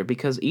texture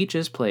because each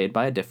is played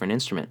by a different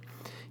instrument.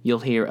 You'll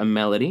hear a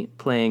melody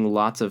playing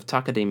lots of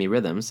takademi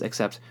rhythms,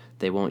 except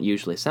they won't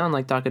usually sound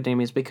like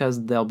takademis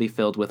because they'll be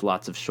filled with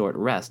lots of short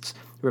rests,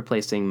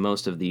 replacing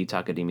most of the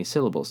takademi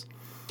syllables.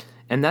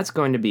 And that's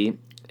going to be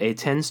a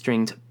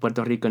 10-stringed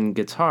Puerto Rican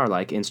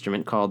guitar-like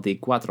instrument called the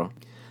cuatro.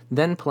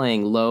 Then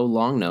playing low,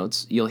 long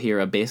notes, you'll hear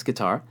a bass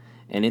guitar,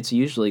 and it's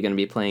usually going to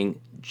be playing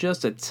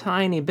just a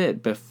tiny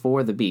bit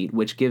before the beat,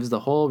 which gives the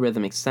whole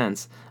rhythmic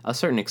sense a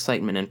certain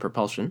excitement and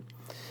propulsion.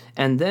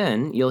 And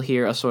then you'll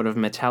hear a sort of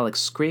metallic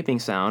scraping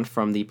sound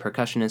from the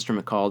percussion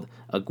instrument called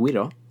a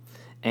güiro,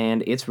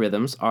 and its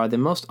rhythms are the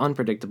most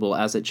unpredictable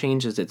as it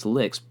changes its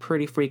licks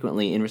pretty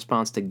frequently in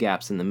response to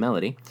gaps in the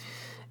melody.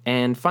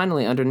 And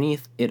finally,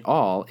 underneath it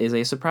all is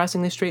a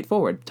surprisingly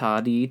straightforward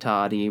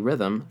ta-dee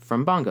rhythm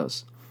from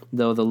bongos,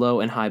 though the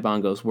low and high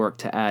bongos work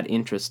to add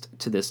interest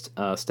to this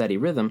steady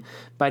rhythm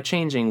by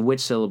changing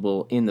which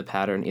syllable in the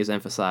pattern is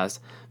emphasized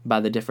by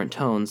the different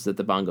tones that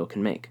the bongo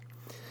can make.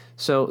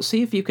 So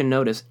see if you can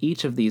notice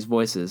each of these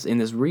voices in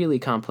this really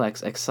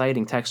complex,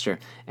 exciting texture,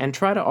 and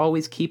try to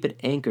always keep it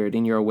anchored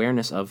in your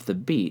awareness of the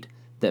beat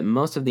that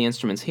most of the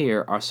instruments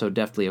here are so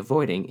deftly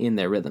avoiding in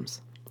their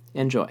rhythms.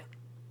 Enjoy.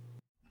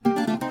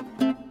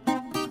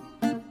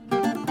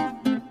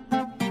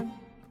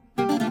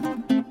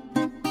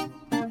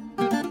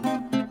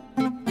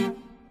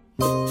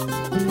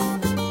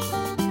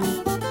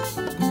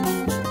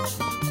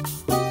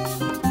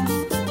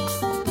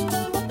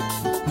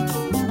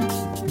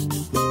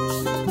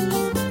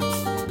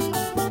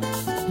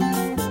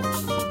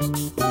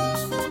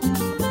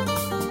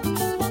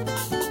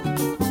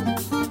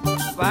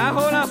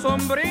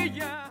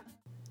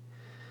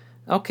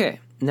 Okay,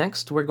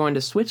 next we're going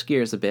to switch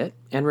gears a bit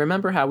and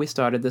remember how we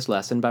started this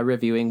lesson by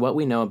reviewing what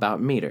we know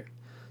about meter.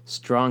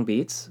 strong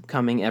beats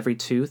coming every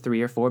 2,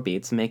 3, or 4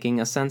 beats, making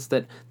a sense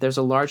that there's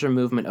a larger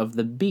movement of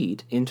the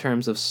beat in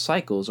terms of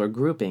cycles or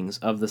groupings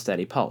of the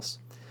steady pulse.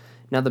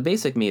 Now the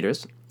basic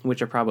meters,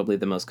 which are probably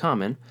the most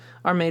common,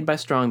 are made by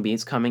strong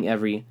beats coming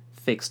every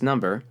fixed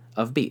number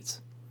of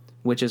beats,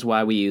 which is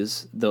why we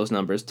use those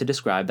numbers to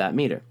describe that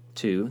meter,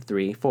 2,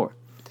 3, 4.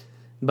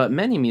 But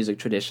many music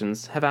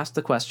traditions have asked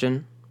the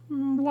question,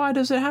 why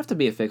does it have to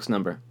be a fixed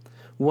number?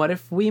 What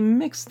if we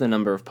mix the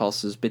number of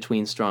pulses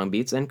between strong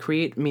beats and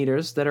create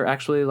meters that are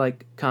actually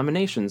like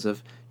combinations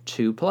of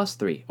 2 plus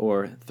 3,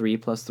 or 3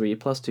 plus 3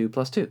 plus 2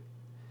 plus 2?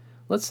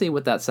 Let's see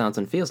what that sounds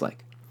and feels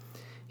like.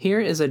 Here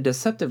is a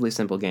deceptively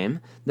simple game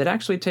that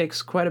actually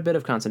takes quite a bit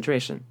of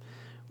concentration.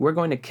 We're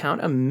going to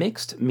count a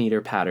mixed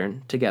meter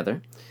pattern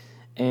together,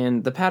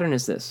 and the pattern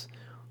is this.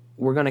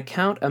 We're going to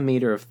count a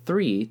meter of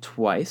 3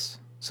 twice,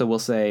 so we'll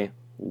say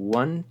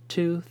 1,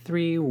 2,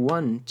 3,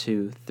 1,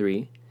 2,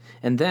 3,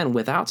 and then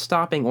without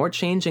stopping or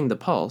changing the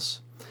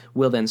pulse,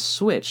 we'll then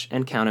switch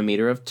and count a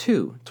meter of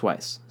 2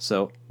 twice,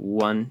 so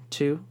 1,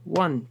 2,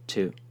 1,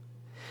 2,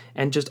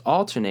 and just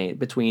alternate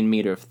between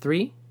meter of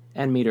 3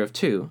 and meter of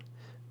 2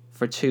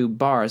 for 2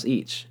 bars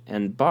each,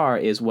 and bar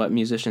is what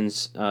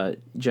musicians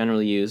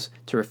generally use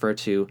to refer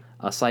to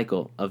a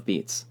cycle of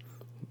beats.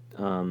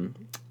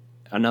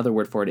 Another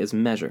word for it is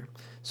measure.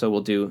 So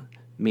we'll do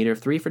meter of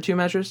 3 for 2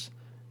 measures,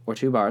 or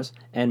 2 bars,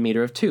 and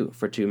meter of 2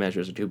 for 2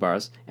 measures or 2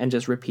 bars, and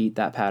just repeat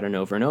that pattern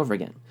over and over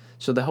again.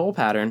 So the whole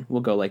pattern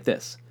will go like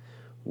this.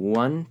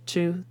 1,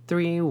 2,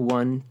 3,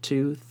 1,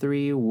 2,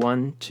 3,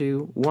 1,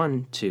 2,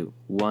 1, 2,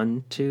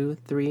 1, 2,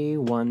 3,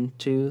 1,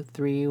 2,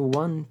 3,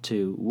 1,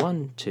 2,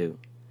 1, 2.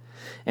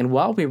 And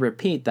while we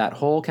repeat that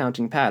whole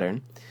counting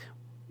pattern,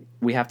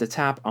 we have to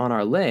tap on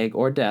our leg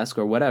or desk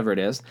or whatever it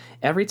is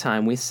every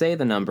time we say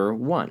the number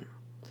 1.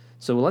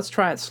 So let's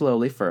try it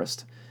slowly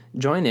first.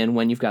 Join in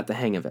when you've got the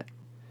hang of it.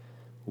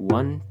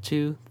 1,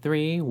 2,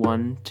 3,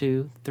 1,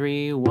 2,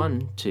 3,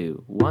 1,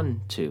 2,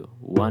 1, 2,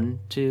 1,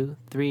 2,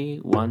 3,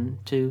 1,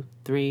 2,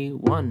 3,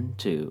 1,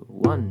 2,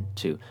 1,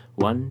 2,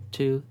 1,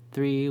 2,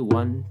 3,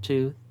 1,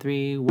 2,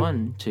 3,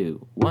 1,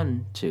 2,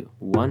 1, 2,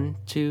 1,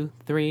 2,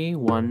 3,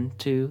 1,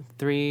 2,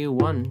 3,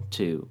 1,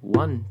 2,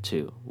 1,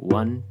 2,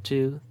 1,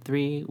 2,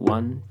 3,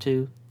 1,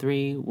 2,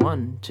 3,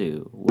 1,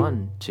 2,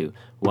 1, 2,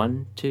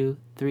 1, 2,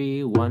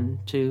 3, 1,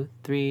 2,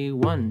 3,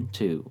 1,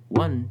 2,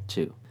 1,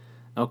 2.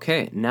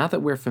 Okay, now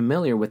that we're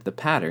familiar with the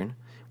pattern,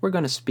 we're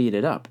going to speed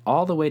it up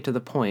all the way to the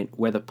point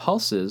where the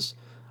pulses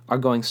are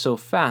going so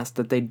fast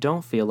that they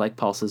don't feel like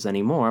pulses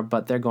anymore,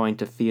 but they're going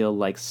to feel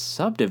like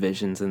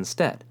subdivisions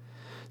instead.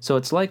 So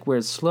it's like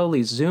we're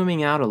slowly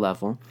zooming out a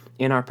level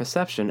in our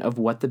perception of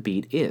what the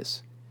beat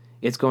is.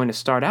 It's going to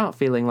start out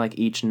feeling like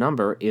each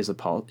number is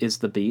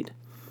the beat.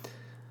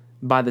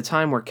 By the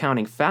time we're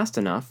counting fast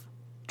enough,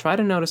 try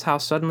to notice how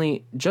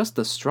suddenly just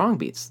the strong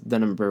beats, the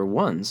number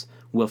 1s,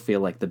 will feel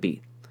like the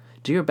beat.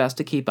 Do your best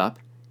to keep up.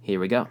 Here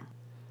we go.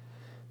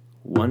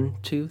 1,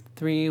 2,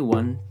 3,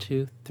 1,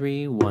 2,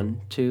 3,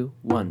 1, 2,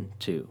 1,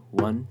 2,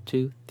 1,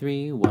 2,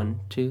 3, 1,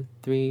 2,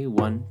 3,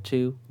 1,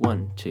 2,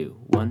 1, 2,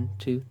 1,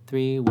 2,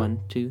 3, 1,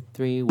 2,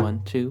 3,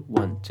 1, 2,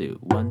 1, 2,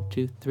 1,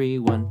 2, 3,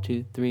 1,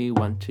 2, 3,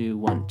 1, 2,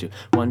 1,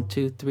 2, 1,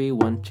 2, 3,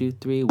 1, 2,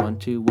 3, 1,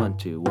 2, 1, 2, 1, 2, 3, 1, 2, 3, 1, 2,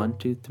 1, 2, 1,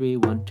 2, 3,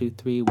 1, 2,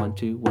 3, 1,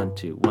 2, 1,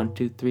 2, 1,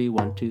 2, 3,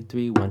 1, 2,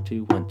 3, 1,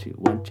 2,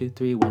 1, 2, 1, 2,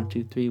 3, 1,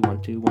 2, 3,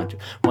 1, 2,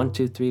 1, 2, 1,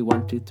 2, 3,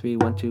 1, 2,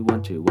 3, 1, 2,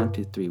 1, 2,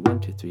 1,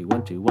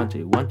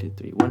 2,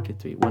 3, 1, 2,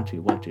 3, 1,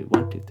 2, 1, 2,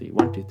 1, 2, 3,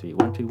 1, 2, 3,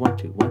 1, 2, 1,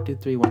 2, 1, 2,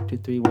 3, 1, 2,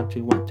 3, 1,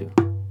 2, 1, 2.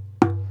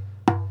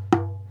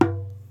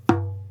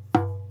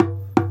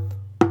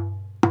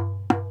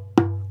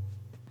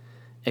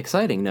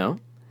 Exciting, no?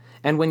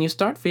 And when you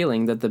start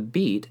feeling that the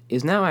beat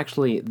is now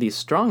actually these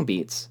strong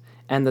beats,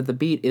 and that the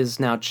beat is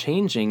now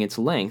changing its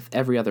length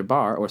every other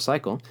bar or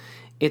cycle,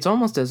 it's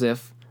almost as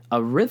if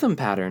a rhythm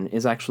pattern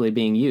is actually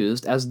being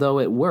used as though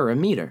it were a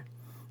meter.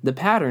 The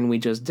pattern we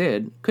just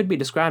did could be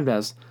described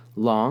as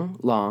long,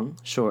 long,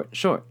 short,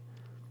 short.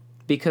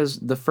 Because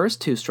the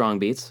first 2 strong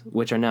beats,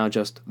 which are now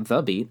just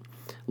the beat,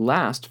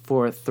 last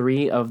for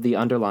 3 of the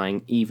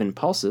underlying even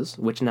pulses,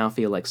 which now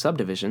feel like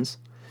subdivisions,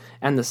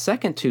 and the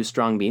second 2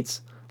 strong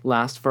beats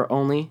last for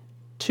only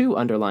 2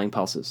 underlying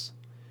pulses.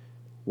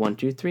 1,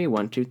 2, 3,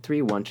 1, 2,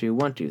 3, 1, 2,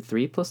 1, 2,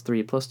 3 plus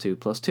 3 plus 2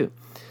 plus 2.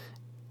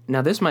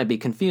 Now this might be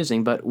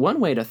confusing, but one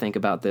way to think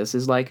about this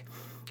is like,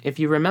 if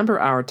you remember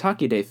our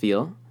Takide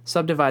feel,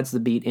 subdivides the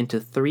beat into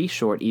 3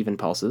 short even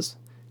pulses.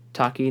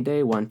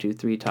 Takide, 1, 2,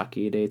 3,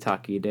 Takide,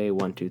 Takide,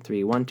 1, 2,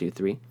 3, 1, 2,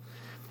 3.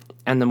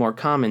 And the more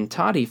common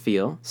Tadi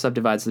feel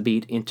subdivides the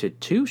beat into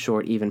 2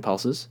 short even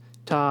pulses.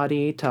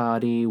 Tadi,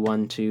 Tadi,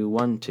 1, 2,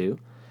 1, 2.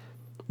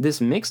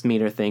 This mixed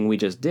meter thing we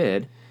just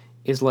did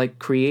is like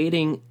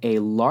creating a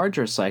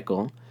larger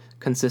cycle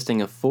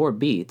consisting of 4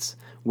 beats,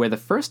 where the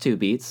first 2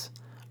 beats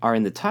are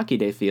in the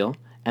Takide feel,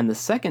 and the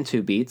second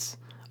 2 beats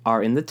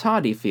are in the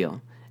Tadi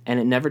feel, and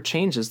it never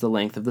changes the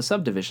length of the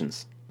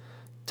subdivisions.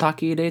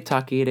 Takide,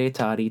 Takide,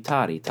 Tadi,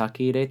 Tadi,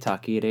 Takide,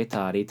 Takide,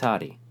 Tadi,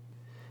 Tadi.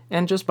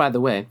 And just by the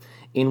way,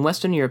 in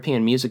Western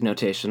European music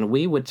notation,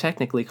 we would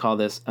technically call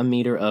this a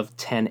meter of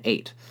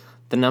 10/8.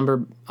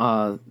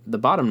 The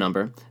bottom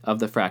number of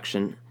the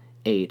fraction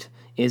 8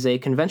 is a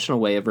conventional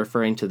way of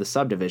referring to the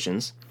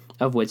subdivisions,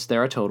 of which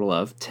there are a total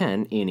of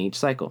 10 in each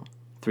cycle.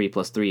 3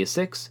 plus 3 is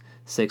 6,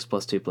 6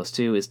 plus 2 plus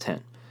 2 is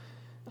 10.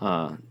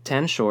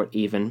 10 short,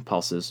 even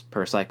pulses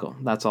per cycle.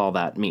 That's all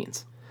that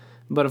means.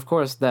 But of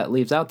course, that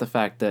leaves out the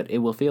fact that it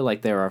will feel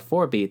like there are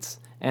 4 beats,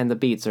 and the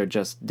beats are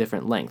just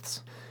different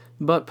lengths.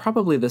 But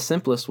probably the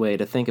simplest way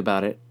to think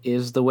about it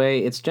is the way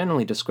it's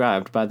generally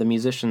described by the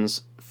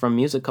musicians from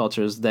music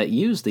cultures that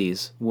use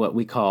these, what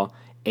we call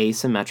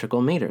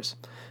asymmetrical meters,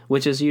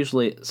 which is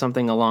usually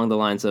something along the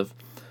lines of,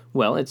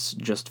 well, it's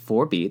just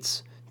 4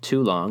 beats,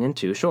 2 long and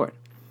 2 short.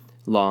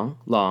 Long,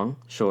 long,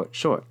 short,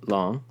 short,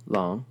 long,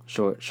 long,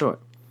 short, short.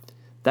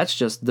 That's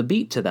just the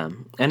beat to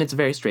them, and it's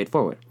very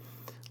straightforward.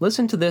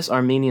 Listen to this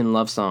Armenian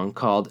love song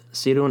called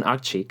Sirun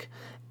Akchik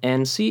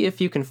and see if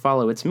you can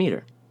follow its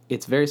meter.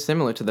 It's very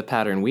similar to the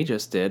pattern we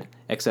just did,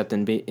 except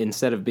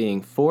instead of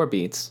being 4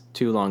 beats,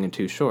 2 long and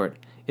 2 short,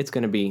 it's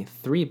going to be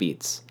 3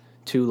 beats,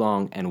 2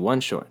 long and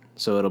 1 short.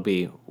 So it'll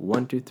be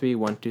 1 2 3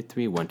 1 2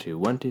 3 1 2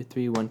 1 2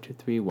 3 1 2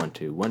 3 1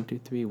 2 1 2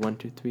 3 1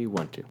 2 3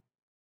 1 2.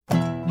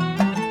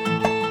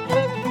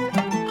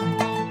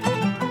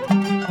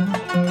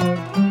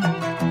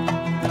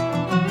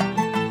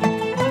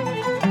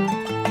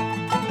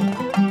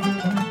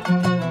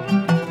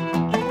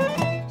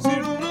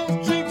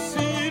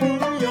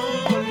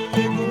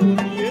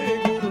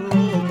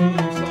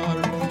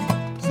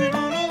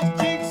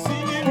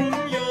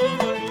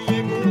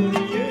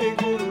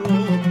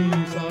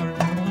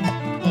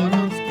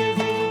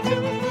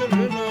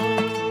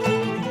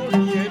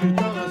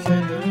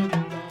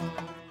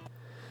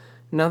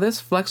 Now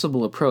this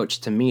flexible approach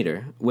to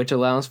meter, which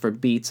allows for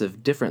beats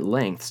of different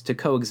lengths to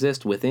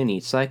coexist within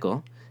each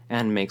cycle,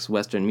 and makes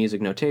Western music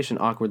notation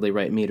awkwardly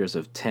write meters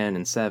of 10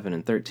 and 7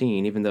 and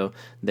 13, even though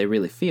they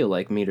really feel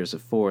like meters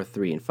of 4,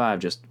 3, and 5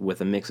 just with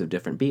a mix of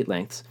different beat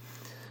lengths,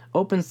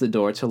 opens the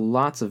door to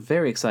lots of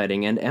very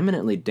exciting and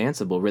eminently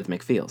danceable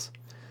rhythmic feels.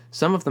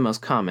 Some of the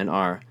most common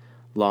are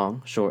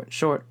long, short,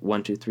 short,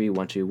 1 2 3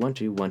 1 2 1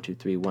 2 1 2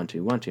 3 1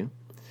 2 1 2.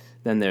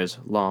 Then there's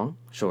long,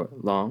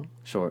 short, 1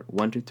 2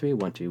 3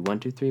 1 2 1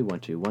 2 3 1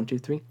 2 1 2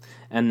 3,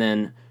 and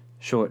then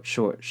short,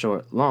 short,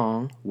 short,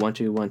 long, 1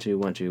 2 1 2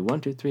 1 2 1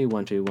 2 3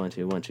 1 2 1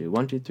 2 1 2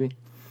 1 2 3.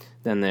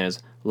 Then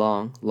there's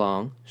long,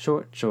 long,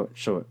 short, short,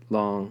 short,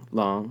 long,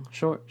 long,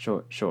 short,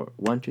 short, short,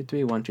 1 2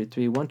 3 1 2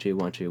 3 1 2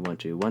 1 2 1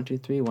 2 1 2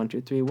 3 1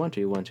 2 3 1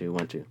 2 1 2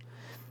 1 2.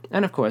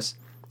 And of course,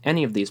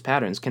 any of these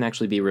patterns can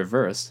actually be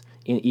reversed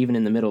even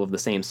in the middle of the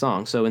same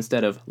song. So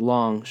instead of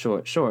long,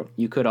 short, short,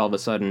 you could all of a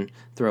sudden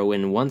throw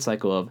in one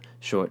cycle of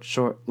short,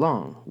 short,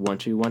 long, 1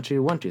 2 1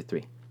 2 1 2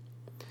 3.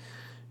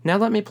 Now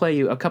let me play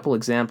you a couple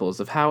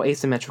examples of how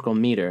asymmetrical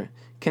meter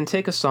can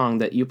take a song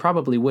that you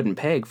probably wouldn't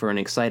peg for an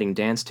exciting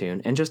dance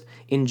tune and just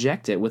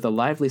inject it with a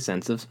lively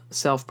sense of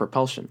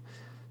self-propulsion.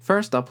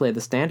 First, I'll play the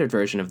standard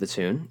version of the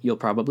tune, you'll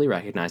probably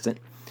recognize it,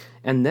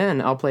 and then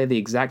I'll play the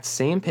exact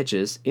same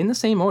pitches in the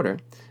same order,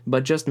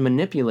 but just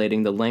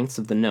manipulating the lengths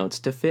of the notes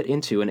to fit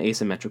into an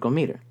asymmetrical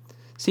meter.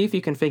 See if you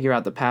can figure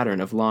out the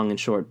pattern of long and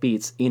short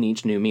beats in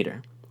each new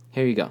meter.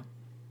 Here you go.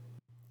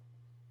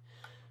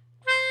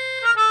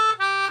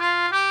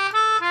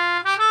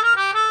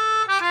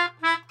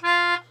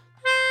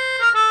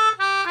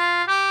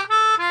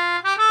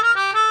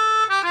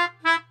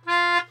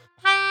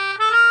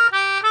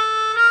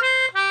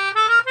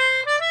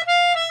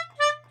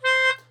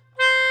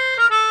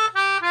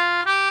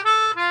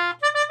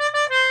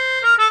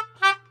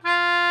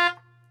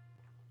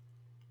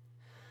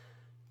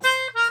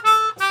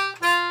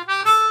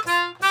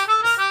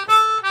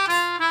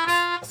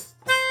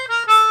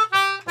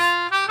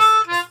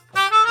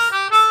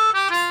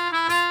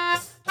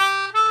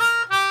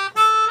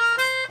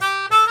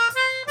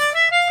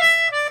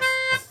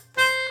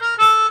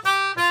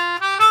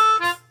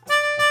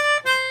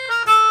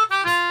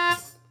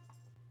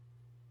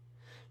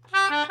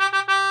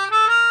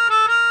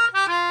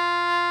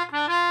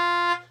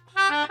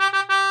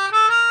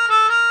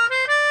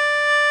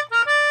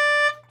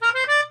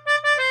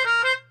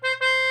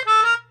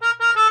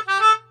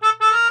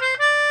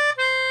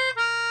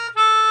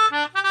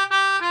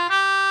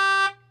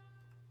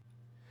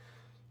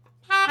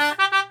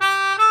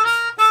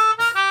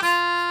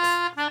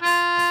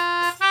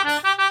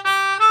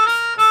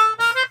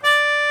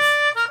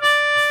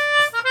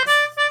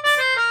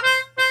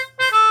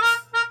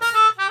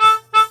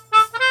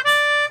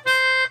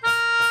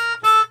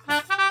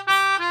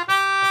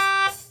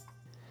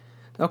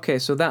 Okay,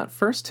 so that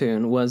first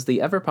tune was the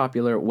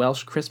ever-popular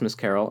Welsh Christmas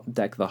carol,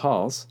 Deck the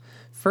Halls,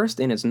 first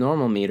in its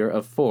normal meter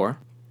of 4.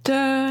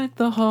 Deck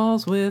the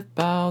halls with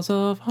boughs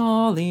of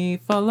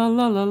holly,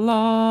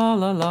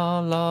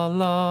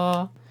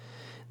 fa-la-la-la-la-la-la-la-la.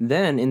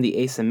 Then in the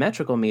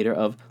asymmetrical meter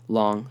of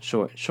long,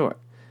 short, short.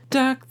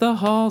 Deck the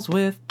halls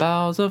with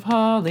boughs of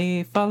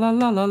holly,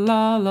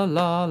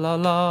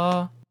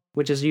 fa-la-la-la-la-la-la-la-la,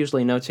 which is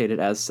usually notated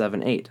as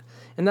 7/8.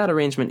 And that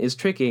arrangement is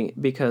tricky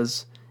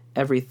because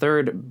every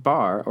third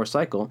bar or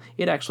cycle,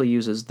 it actually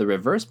uses the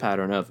reverse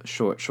pattern of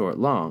short, short,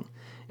 long,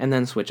 and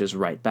then switches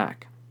right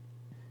back.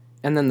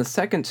 And then the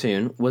second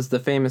tune was the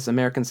famous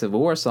American Civil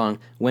War song,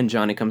 When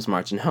Johnny Comes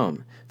Marching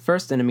Home.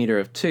 First in a meter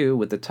of 2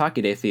 with the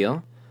Takide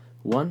feel.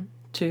 1,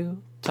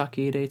 2,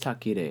 Takide,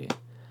 Takide.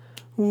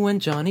 When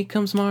Johnny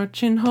comes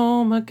marching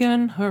home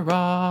again,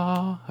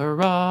 hurrah,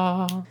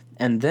 hurrah.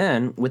 And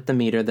then, with the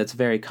meter that's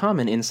very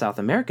common in South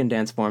American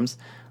dance forms,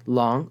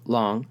 long,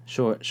 long,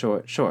 short,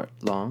 short, short,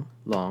 long,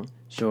 long,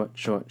 short,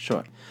 short,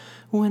 short.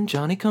 When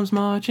Johnny comes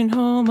marching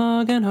home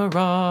again,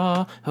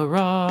 hurrah,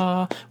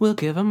 hurrah, we'll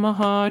give him a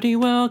hearty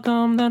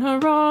welcome, then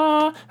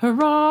hurrah,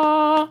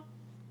 hurrah.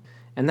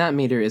 And that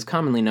meter is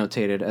commonly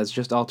notated as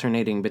just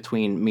alternating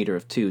between meter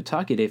of 2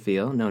 Takide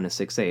feel, known as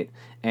 6/8,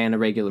 and a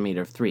regular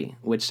meter of 3,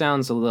 which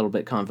sounds a little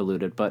bit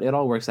convoluted, but it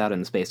all works out in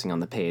the spacing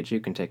on the page. You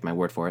can take my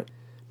word for it.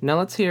 Now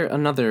let's hear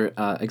another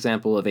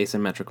example of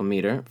asymmetrical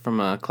meter from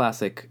a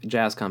classic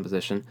jazz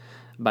composition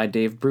by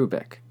Dave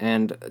Brubeck.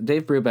 And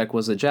Dave Brubeck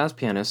was a jazz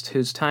pianist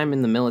whose time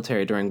in the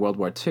military during World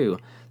War II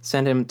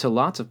sent him to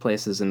lots of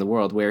places in the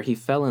world where he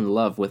fell in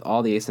love with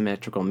all the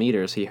asymmetrical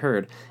meters he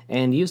heard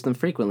and used them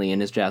frequently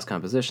in his jazz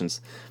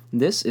compositions.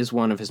 This is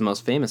one of his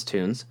most famous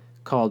tunes,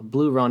 called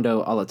Blue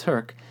Rondo a la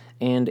Turk,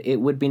 and it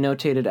would be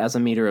notated as a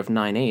meter of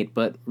 9/8,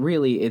 but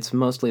really it's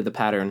mostly the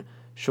pattern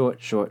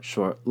short, short,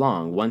 short,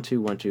 long, 1 2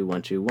 1 2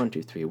 1 2 1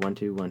 2 3 1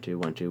 2 1 2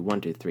 1 2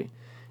 1 2 3.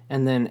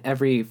 And then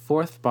every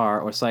fourth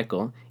bar or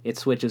cycle, it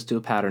switches to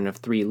a pattern of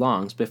 3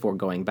 longs before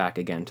going back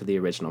again to the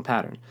original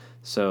pattern.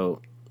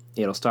 So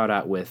it'll start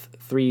out with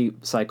 3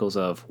 cycles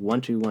of 1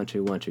 2 1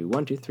 2 1 2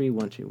 1 2 3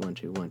 1 2 1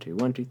 2 1 2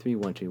 1 2 3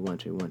 1 2 1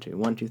 2 1 2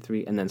 1 2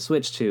 3, and then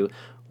switch to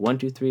 1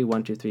 2 3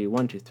 1 2 3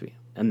 1 2 3,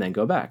 and then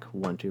go back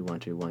 1 2 1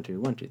 2 1 2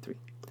 1 2 3.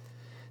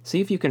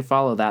 See if you can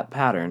follow that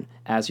pattern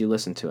as you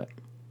listen to it.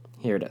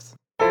 Here it is.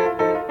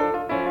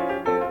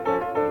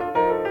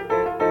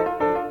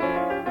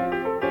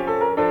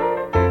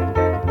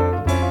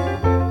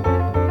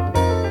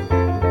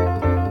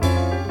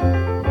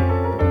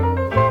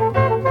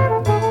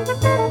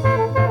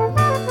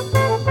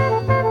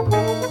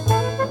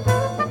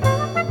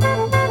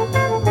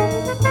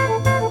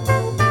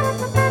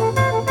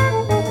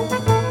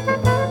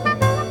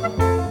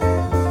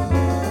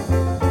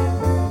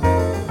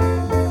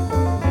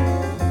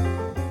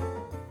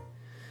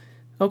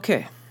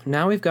 Okay,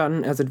 now we've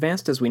gotten as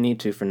advanced as we need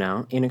to for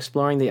now in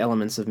exploring the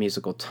elements of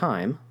musical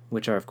time,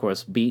 which are of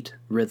course beat,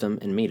 rhythm,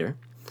 and meter.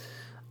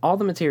 All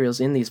the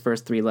materials in these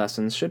first 3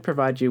 lessons should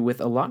provide you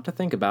with a lot to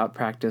think about,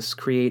 practice,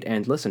 create,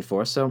 and listen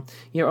for, so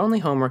your only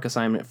homework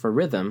assignment for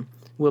rhythm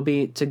will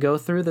be to go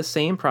through the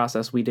same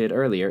process we did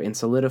earlier in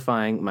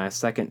solidifying my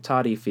second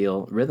Toddy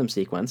feel rhythm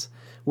sequence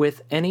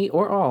with any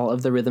or all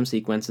of the rhythm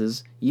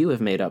sequences you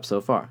have made up so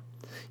far.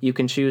 You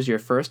can choose your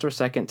first or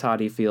second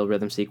Toddy feel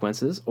rhythm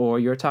sequences or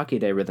your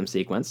Takide rhythm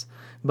sequence,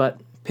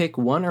 but pick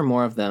one or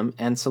more of them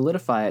and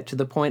solidify it to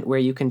the point where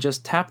you can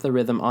just tap the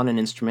rhythm on an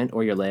instrument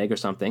or your leg or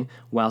something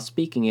while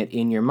speaking it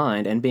in your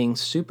mind and being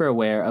super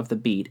aware of the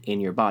beat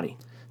in your body.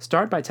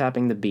 Start by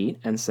tapping the beat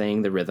and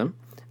saying the rhythm,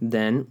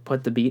 then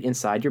put the beat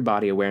inside your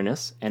body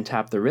awareness and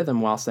tap the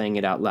rhythm while saying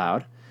it out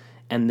loud,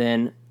 and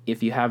then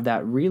if you have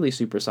that really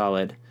super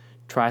solid,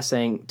 try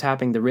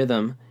tapping the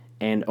rhythm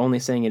and only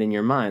saying it in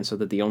your mind so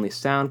that the only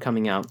sound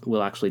coming out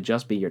will actually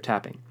just be your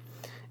tapping.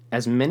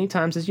 As many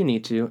times as you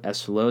need to, as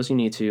slow as you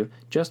need to,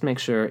 just make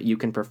sure you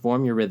can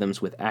perform your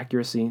rhythms with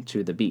accuracy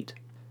to the beat.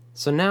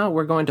 So now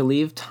we're going to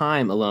leave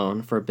time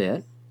alone for a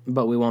bit,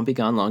 but we won't be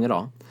gone long at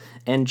all,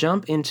 and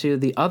jump into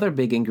the other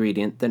big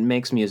ingredient that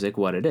makes music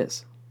what it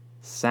is: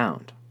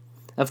 sound.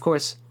 Of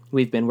course,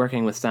 we've been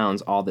working with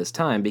sounds all this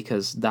time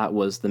because that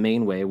was the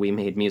main way we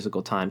made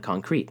musical time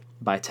concrete,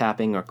 by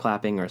tapping or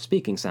clapping or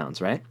speaking sounds,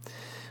 right?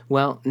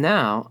 Well,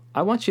 now,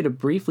 I want you to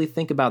briefly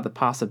think about the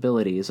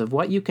possibilities of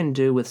what you can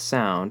do with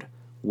sound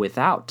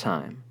without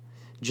time.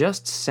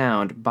 Just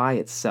sound by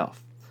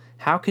itself.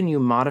 How can you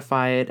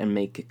modify it and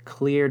make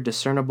clear,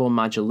 discernible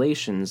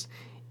modulations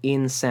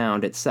in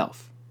sound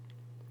itself?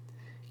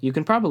 You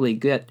can probably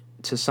get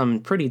to some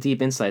pretty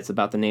deep insights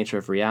about the nature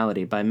of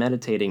reality by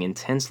meditating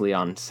intensely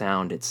on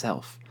sound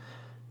itself.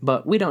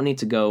 But we don't need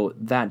to go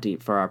that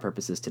deep for our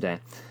purposes today.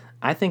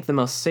 I think the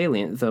most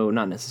salient, though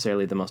not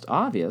necessarily the most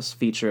obvious,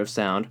 feature of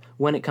sound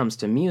when it comes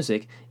to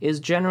music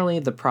is generally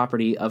the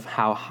property of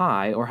how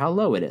high or how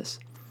low it is.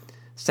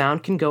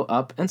 Sound can go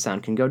up and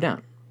sound can go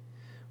down.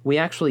 We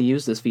actually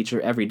use this feature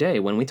every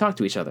day when we talk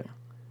to each other.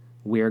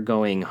 We're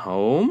going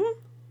home?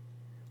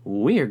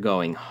 We're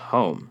going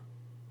home.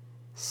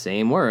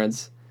 Same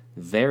words,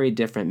 very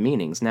different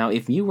meanings. Now,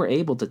 if you were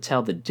able to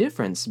tell the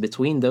difference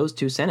between those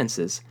 2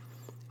 sentences,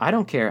 I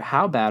don't care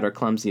how bad or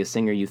clumsy a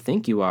singer you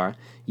think you are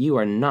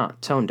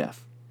not tone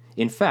deaf.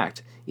 In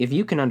fact, if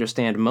you can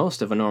understand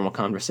most of a normal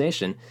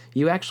conversation,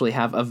 you actually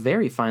have a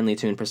very finely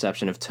tuned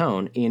perception of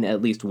tone in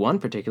at least one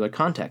particular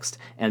context,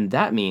 and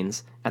that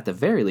means, at the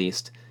very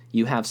least,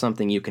 you have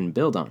something you can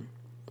build on.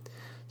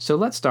 So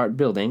let's start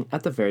building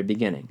at the very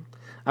beginning.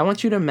 I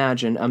want you to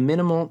imagine a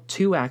minimal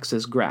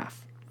 2-axis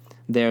graph.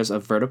 There's a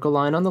vertical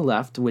line on the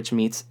left which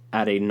meets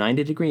at a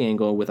 90-degree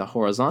angle with a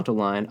horizontal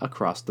line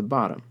across the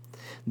bottom.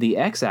 The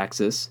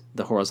x-axis,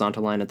 the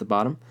horizontal line at the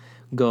bottom,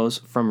 goes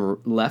from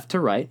left to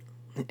right,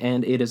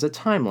 and it is a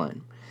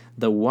timeline.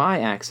 The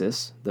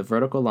y-axis, the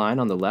vertical line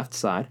on the left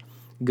side,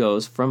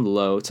 goes from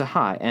low to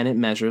high, and it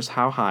measures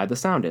how high the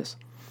sound is.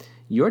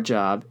 Your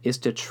job is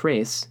to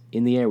trace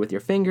in the air with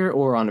your finger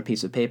or on a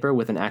piece of paper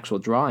with an actual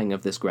drawing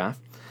of this graph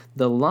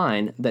the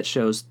line that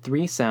shows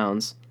 3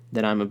 sounds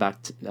that I'm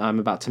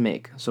about to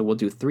make. So we'll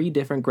do 3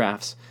 different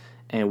graphs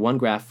and 1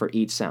 graph for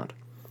each sound.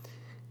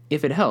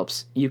 If it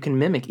helps, you can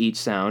mimic each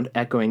sound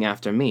echoing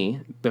after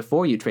me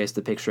before you trace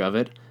the picture of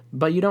it,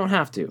 but you don't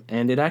have to,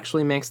 and it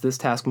actually makes this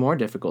task more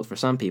difficult for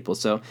some people,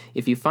 so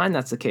if you find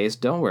that's the case,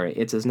 don't worry,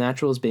 it's as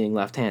natural as being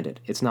left-handed.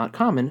 It's not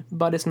common,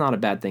 but it's not a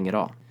bad thing at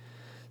all.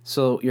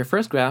 So your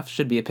first graph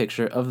should be a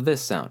picture of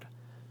this sound.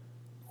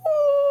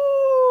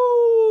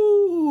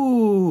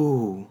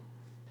 Ooh.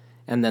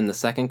 And then the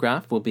second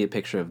graph will be a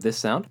picture of this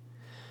sound.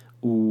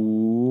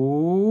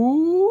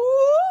 Ooh.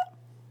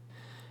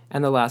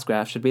 And the last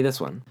graph should be this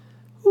one.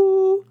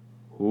 Ooh.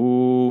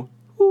 Ooh.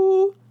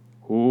 Ooh.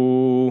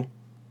 Ooh.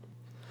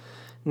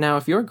 Now,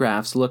 if your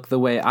graphs look the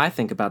way I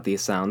think about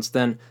these sounds,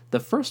 then the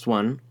first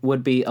one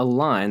would be a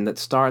line that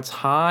starts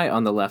high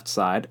on the left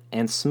side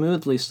and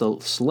smoothly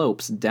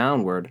slopes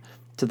downward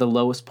to the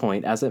lowest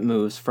point as it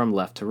moves from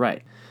left to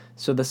right.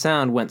 So the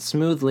sound went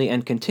smoothly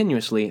and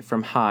continuously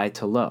from high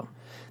to low.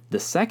 The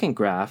second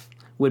graph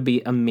would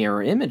be a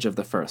mirror image of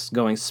the first,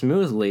 going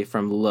smoothly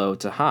from low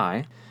to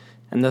high.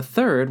 And the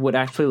third would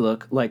actually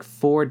look like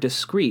 4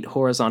 discrete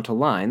horizontal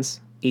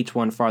lines, each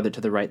one farther to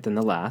the right than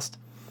the last,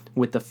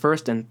 with the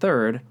first and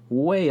third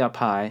way up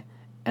high,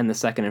 and the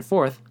second and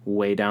fourth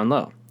way down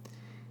low.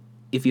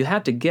 If you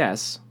had to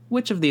guess,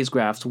 which of these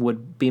graphs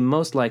would be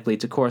most likely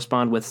to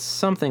correspond with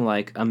something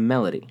like a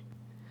melody?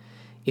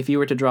 If you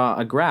were to draw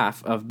a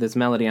graph of this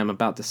melody I'm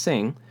about to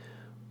sing,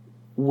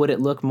 would it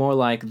look more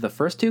like the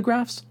first 2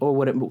 graphs, or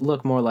would it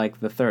look more like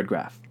the third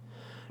graph?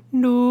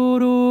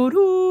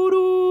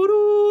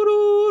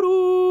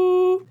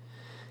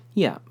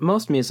 Yeah,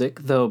 most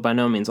music, though by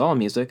no means all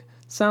music,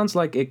 sounds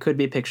like it could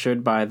be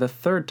pictured by the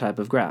third type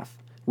of graph,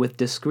 with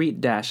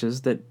discrete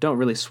dashes that don't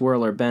really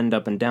swirl or bend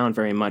up and down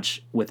very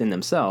much within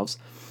themselves.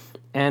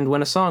 And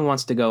when a song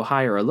wants to go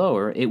higher or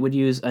lower, it would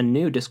use a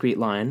new discrete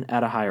line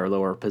at a higher or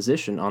lower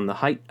position on the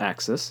height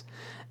axis,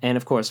 and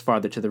of course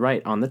farther to the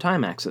right on the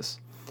time axis.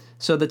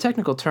 So the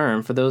technical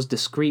term for those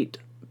discrete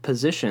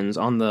positions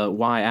on the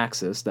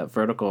y-axis, that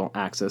vertical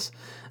axis,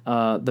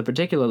 the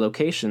particular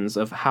locations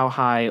of how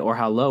high or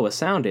how low a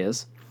sound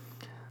is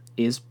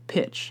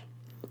pitch.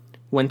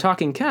 When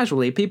talking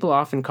casually, people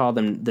often call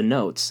them the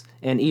notes,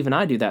 and even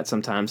I do that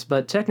sometimes,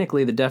 but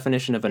technically the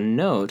definition of a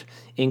note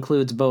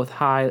includes both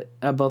how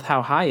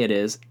high it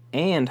is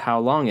and how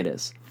long it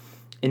is.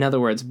 In other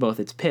words, both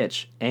its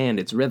pitch and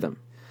its rhythm.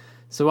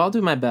 So I'll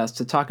do my best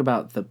to talk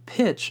about the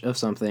pitch of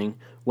something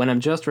when I'm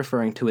just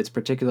referring to its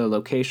particular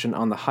location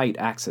on the height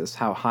axis,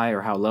 how high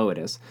or how low it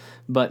is,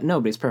 but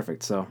nobody's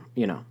perfect, so,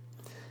 you know.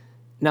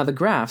 Now the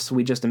graphs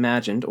we just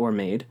imagined or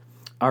made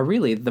are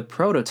really the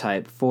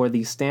prototype for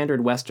the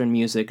standard Western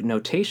music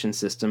notation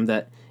system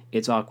that,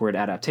 its awkward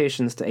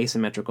adaptations to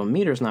asymmetrical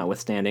meters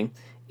notwithstanding,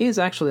 is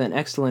actually an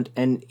excellent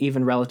and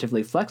even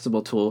relatively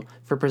flexible tool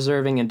for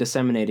preserving and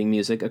disseminating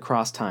music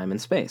across time and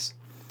space.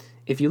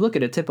 If you look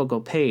at a typical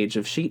page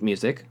of sheet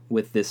music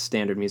with this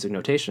standard music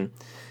notation,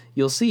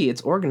 you'll see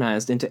it's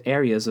organized into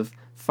areas of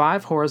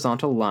 5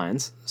 horizontal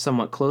lines,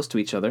 somewhat close to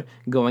each other,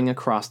 going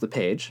across the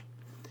page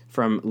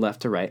from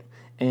left to right.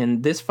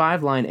 And this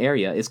 5-line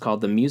area is called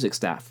the music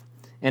staff.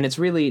 And it's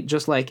really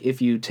just like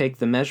if you take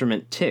the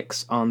measurement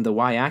ticks on the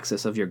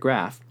y-axis of your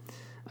graph,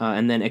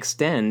 and then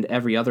extend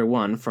every other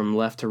one from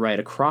left to right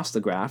across the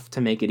graph to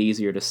make it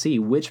easier to see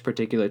which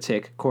particular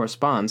tick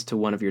corresponds to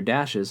one of your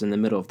dashes in the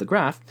middle of the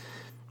graph.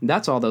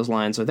 That's all those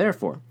lines are there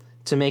for,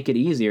 to make it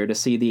easier to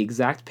see the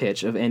exact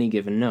pitch of any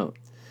given note.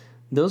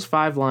 Those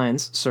 5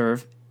 lines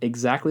serve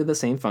exactly the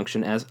same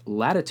function as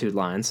latitude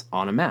lines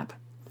on a map.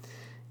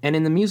 And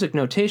in the music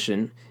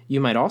notation, you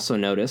might also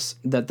notice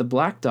that the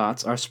black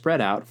dots are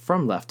spread out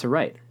from left to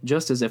right,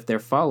 just as if they're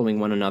following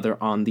one another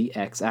on the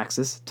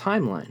x-axis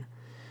timeline.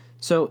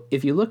 So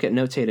if you look at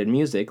notated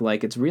music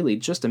like it's really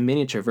just a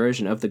miniature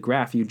version of the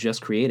graph you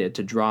just created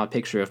to draw a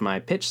picture of my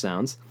pitch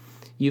sounds,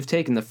 you've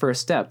taken the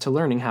first step to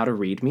learning how to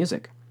read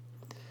music.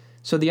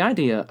 So the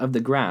idea of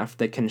the graph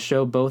that can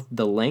show both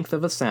the length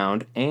of a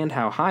sound and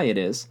how high it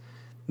is,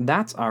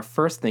 that's our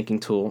first thinking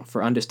tool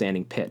for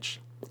understanding pitch.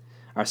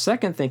 Our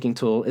second thinking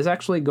tool is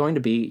actually going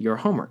to be your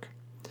homework.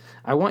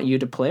 I want you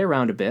to play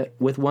around a bit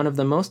with one of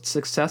the most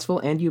successful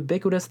and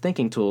ubiquitous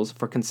thinking tools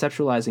for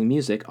conceptualizing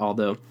music,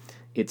 although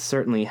it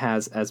certainly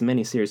has as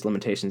many serious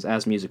limitations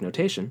as music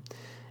notation,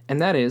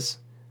 and that is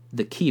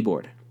the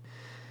keyboard.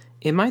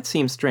 It might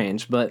seem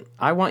strange, but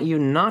I want you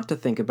not to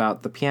think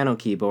about the piano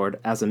keyboard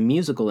as a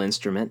musical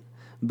instrument,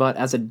 but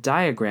as a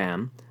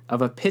diagram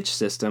of a pitch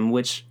system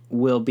which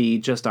will be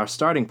just our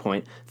starting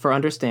point for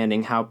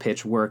understanding how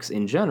pitch works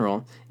in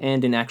general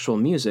and in actual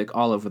music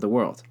all over the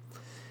world.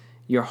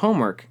 Your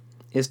homework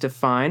is to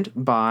find,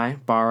 buy,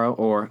 borrow,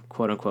 or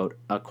quote-unquote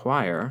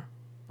acquire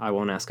I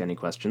won't ask any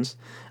questions,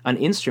 an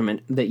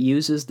instrument that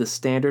uses the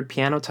standard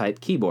piano-type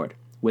keyboard,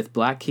 with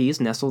black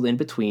keys nestled in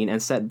between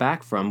and set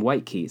back from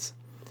white keys.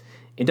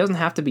 It doesn't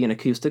have to be an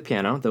acoustic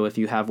piano, though if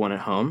you have one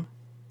at home,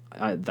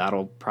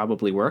 that'll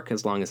probably work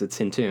as long as it's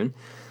in tune.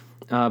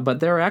 But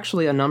there are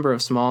actually a number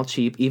of small,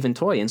 cheap, even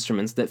toy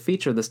instruments that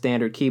feature the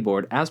standard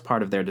keyboard as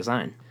part of their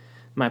design.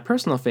 My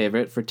personal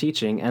favorite for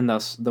teaching, and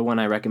thus the one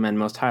I recommend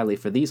most highly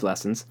for these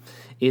lessons,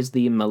 is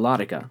the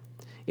Melodica.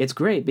 It's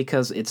great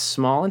because it's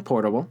small and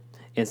portable.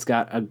 It's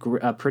got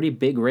a pretty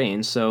big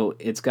range, so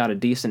it's got a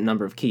decent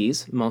number of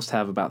keys. Most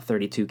have about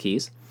 32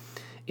 keys.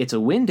 It's a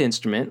wind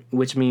instrument,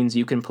 which means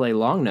you can play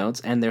long notes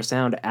and their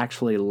sound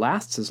actually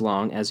lasts as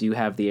long as you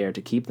have the air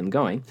to keep them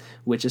going,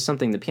 which is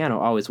something the piano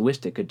always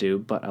wished it could do,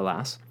 but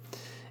alas.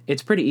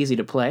 It's pretty easy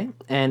to play,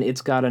 and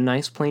it's got a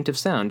nice plaintive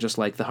sound just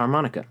like the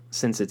harmonica,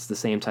 since it's the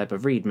same type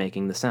of reed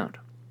making the sound.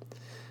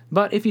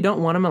 But if you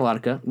don't want a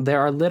melodica,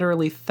 there are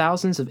literally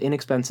thousands of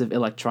inexpensive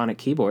electronic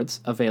keyboards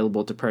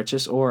available to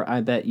purchase, or I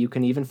bet you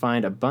can even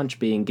find a bunch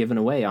being given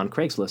away on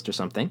Craigslist or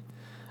something.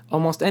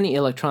 Almost any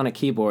electronic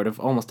keyboard of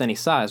almost any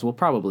size will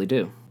probably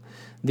do.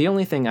 The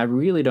only thing I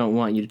really don't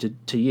want you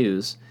to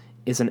use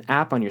is an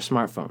app on your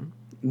smartphone.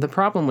 The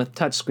problem with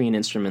touchscreen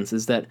instruments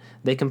is that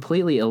they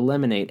completely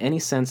eliminate any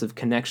sense of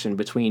connection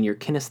between your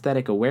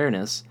kinesthetic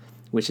awareness,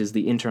 which is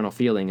the internal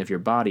feeling of your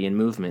body and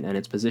movement and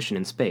its position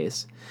in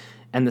space,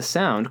 and the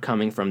sound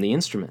coming from the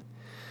instrument.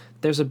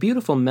 There's a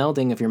beautiful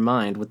melding of your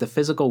mind with the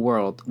physical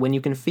world when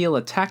you can feel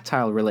a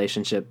tactile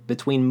relationship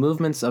between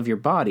movements of your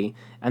body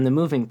and the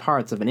moving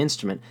parts of an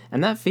instrument,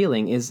 and that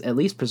feeling is at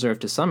least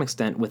preserved to some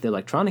extent with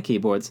electronic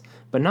keyboards,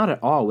 but not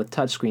at all with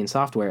touchscreen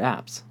software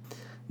apps.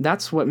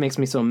 That's what makes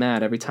me so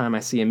mad every time I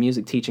see a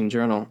music teaching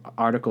journal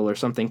article or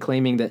something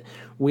claiming that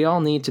we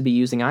all need to be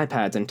using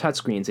iPads and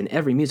touchscreens in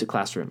every music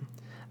classroom.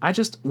 I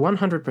just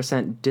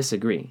 100%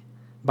 disagree.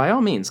 By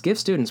all means, give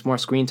students more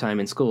screen time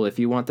in school if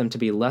you want them to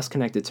be less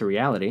connected to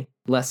reality,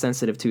 less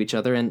sensitive to each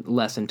other, and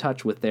less in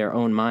touch with their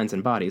own minds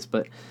and bodies,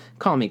 but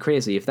call me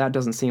crazy if that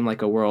doesn't seem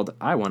like a world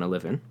I want to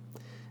live in.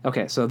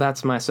 Okay, so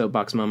that's my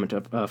soapbox moment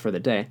for the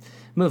day.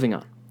 Moving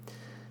on.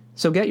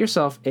 So get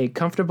yourself a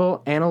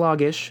comfortable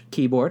analog-ish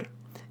keyboard,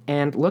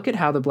 and look at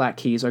how the black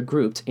keys are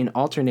grouped in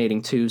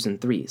alternating 2s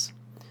and 3s.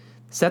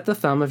 Set the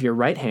thumb of your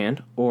right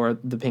hand, or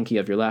the pinky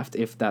of your left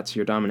if that's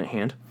your dominant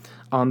hand,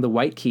 on the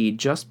white key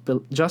just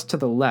to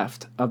the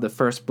left of the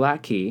first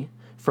black key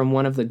from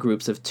one of the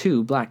groups of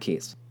 2 black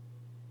keys.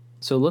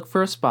 So look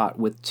for a spot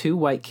with 2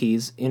 white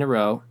keys in a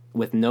row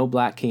with no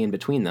black key in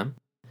between them.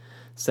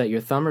 Set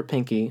your thumb or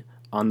pinky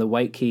on the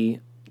white key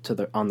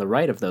on the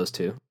right of those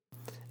 2,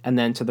 and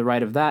then to the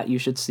right of that you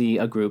should see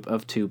a group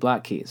of 2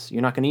 black keys.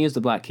 You're not going to use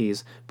the black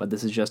keys, but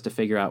this is just to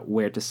figure out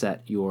where to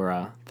set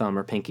your thumb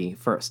or pinky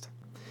first.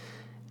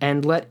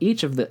 And let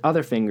each of the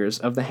other fingers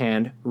of the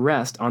hand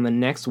rest on the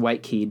next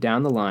white key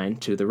down the line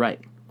to the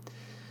right.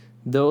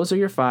 Those are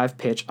your 5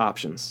 pitch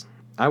options.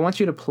 I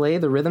want you to play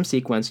the rhythm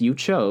sequence you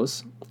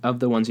chose, of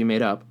the ones you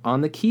made up,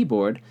 on the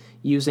keyboard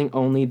using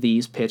only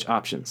these pitch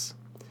options.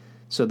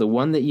 So the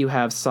one that you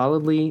have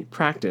solidly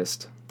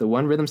practiced, the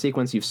one rhythm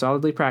sequence you've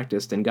solidly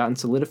practiced and gotten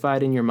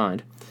solidified in your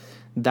mind,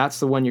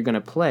 that's the one you're going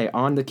to play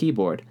on the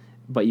keyboard,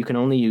 but you can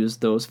only use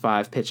those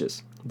 5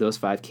 pitches, those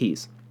 5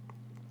 keys.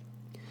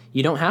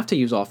 You don't have to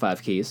use all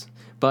 5 keys,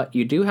 but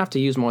you do have to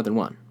use more than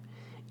one.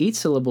 Each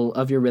syllable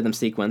of your rhythm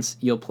sequence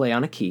you'll play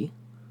on a key,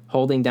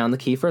 holding down the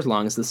key for as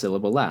long as the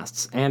syllable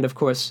lasts. And of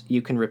course,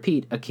 you can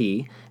repeat a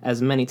key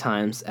as many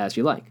times as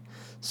you like.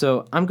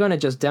 So I'm going to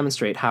just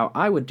demonstrate how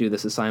I would do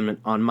this assignment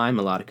on my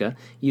melodica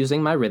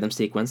using my rhythm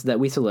sequence that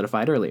we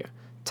solidified earlier.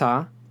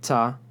 Ta,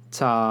 ta,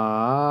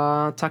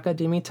 ta,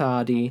 taka-dimi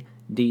ta-di,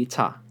 di,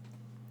 ta.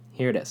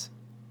 Here it is.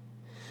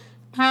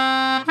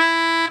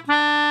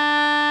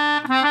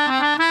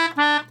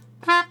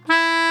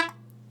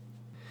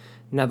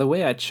 Now, the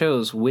way I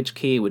chose which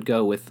key would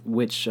go with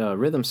which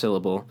rhythm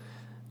syllable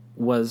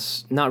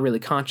was not really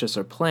conscious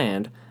or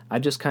planned. I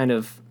just kind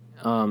of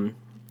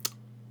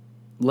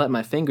let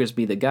my fingers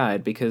be the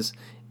guide because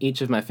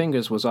each of my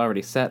fingers was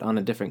already set on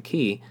a different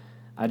key.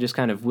 I just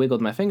kind of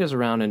wiggled my fingers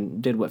around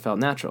and did what felt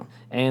natural,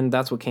 and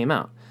that's what came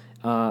out.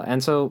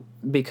 And so,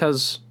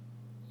 because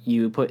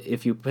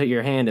if you put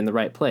your hand in the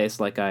right place,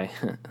 like I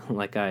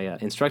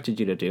instructed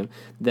you to do,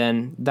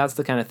 then that's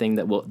the kind of thing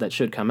that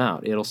should come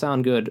out. It'll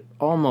sound good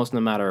almost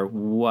no matter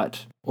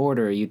what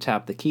order you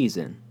tap the keys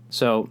in.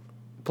 So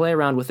play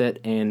around with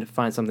it and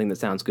find something that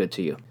sounds good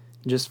to you.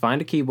 Just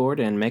find a keyboard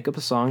and make up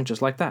a song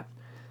just like that.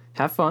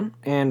 Have fun,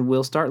 and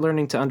we'll start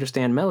learning to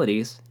understand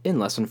melodies in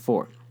Lesson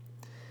 4.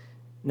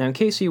 Now, in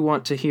case you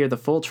want to hear the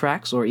full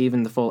tracks or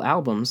even the full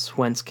albums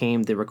whence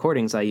came the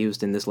recordings I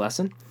used in this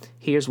lesson,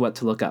 here's what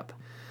to look up.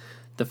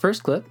 The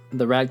first clip,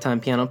 the ragtime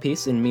piano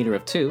piece in meter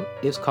of 2,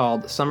 is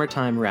called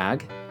Summertime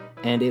Rag,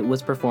 and it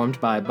was performed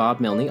by Bob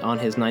Milne on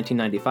his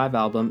 1995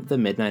 album, The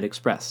Midnight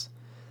Express.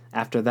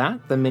 After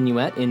that, the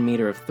minuet in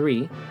meter of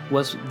 3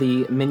 was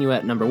the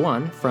Minuet No.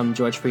 1 from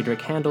George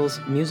Friedrich Handel's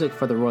Music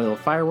for the Royal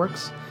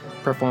Fireworks,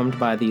 performed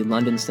by the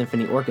London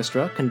Symphony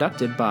Orchestra,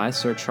 conducted by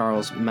Sir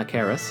Charles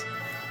Mackerras.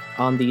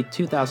 on the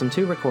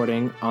 2002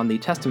 recording on the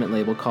Testament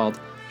label called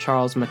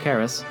Charles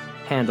Mackerras,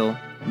 Handel,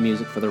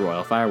 Music for the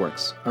Royal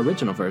Fireworks,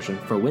 original version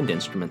for wind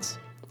instruments.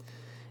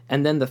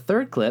 And then the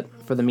third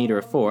clip, for the meter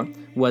of 4,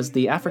 was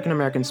the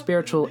African-American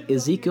spiritual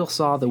Ezekiel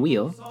Saw the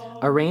Wheel,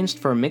 arranged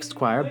for mixed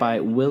choir by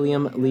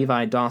William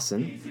Levi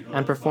Dawson,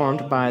 and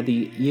performed by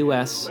the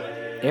U.S.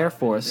 Air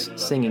Force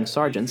Singing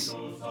Sergeants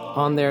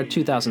on their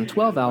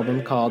 2012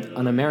 album called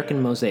An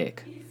American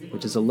Mosaic,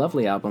 which is a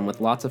lovely album with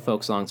lots of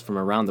folk songs from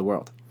around the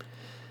world.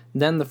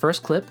 Then the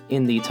first clip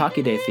in the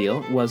Takide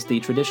feel was the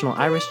traditional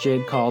Irish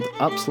jig called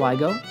Up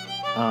Sligo,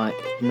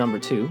 number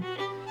 2,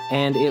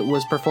 and it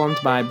was performed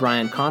by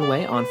Brian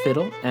Conway on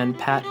fiddle and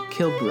Pat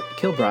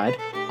Kilbride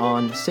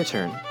on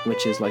cittern,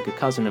 which is like a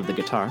cousin of the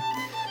guitar,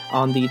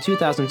 on the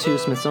 2002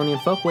 Smithsonian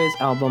Folkways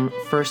album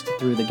First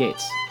Through the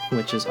Gates,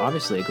 which is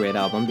obviously a great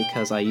album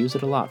because I use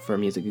it a lot for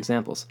music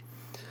examples.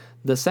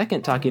 The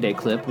second Takide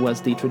clip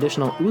was the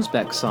traditional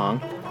Uzbek song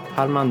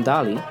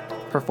Harmandali,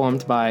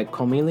 performed by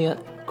Komila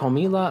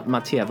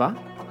Matieva,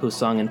 who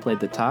sung and played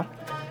the tar,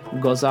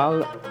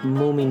 Gozal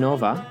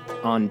Muminova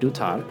on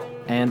dutar,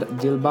 and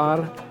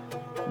Dilbar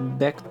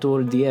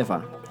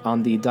Bekturdieva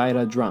on the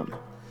daira drum.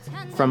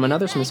 From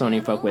another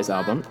Smithsonian Folkways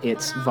album,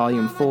 it's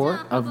Volume 4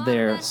 of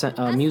their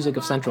Music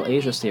of Central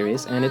Asia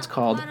series, and it's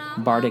called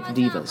Bardic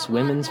Divas,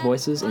 Women's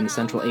Voices in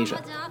Central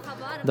Asia.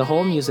 The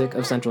whole Music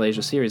of Central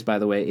Asia series, by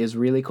the way, is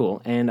really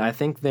cool, and I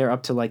think they're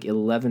up to like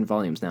 11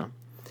 volumes now.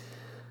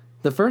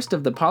 The first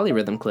of the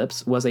polyrhythm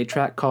clips was a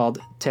track called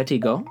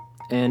Tetigo,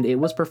 and it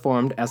was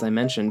performed, as I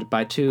mentioned,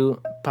 by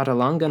 2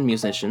 Patalangan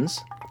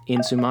musicians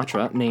in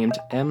Sumatra named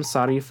M.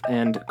 Sarif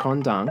and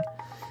Kondang.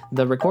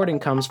 The recording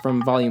comes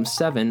from Volume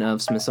 7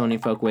 of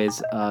Smithsonian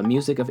Folkways'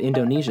 Music of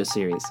Indonesia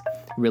series,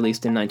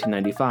 released in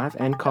 1995,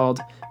 and called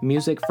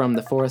Music from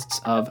the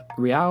Forests of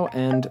Riau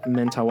and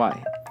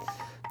Mentawai.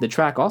 The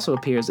track also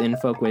appears in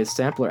Folkways'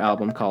 sampler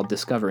album called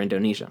Discover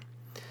Indonesia.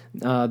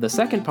 The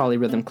second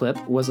polyrhythm clip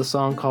was a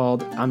song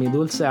called A Mi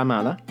Dulce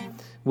Amada,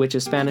 which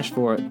is Spanish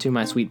for To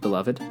My Sweet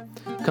Beloved,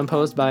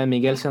 composed by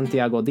Miguel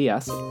Santiago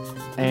Diaz,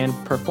 and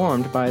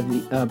performed by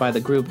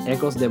the group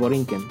Ecos de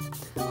Borinquen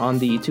on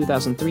the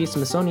 2003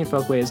 Smithsonian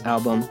Folkways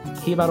album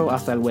Jíbaro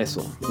hasta el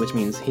hueso, which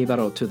means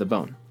Jíbaro to the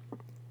bone.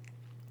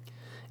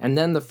 And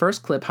then the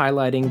first clip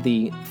highlighting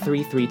the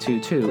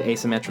 3-3-2-2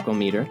 asymmetrical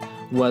meter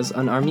was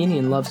an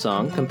Armenian love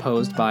song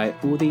composed by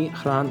Udi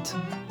Hrant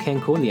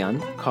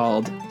Kenkulian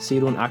called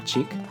Sirun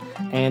Akchik,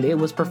 and it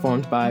was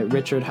performed by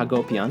Richard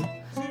Hagopian,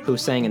 who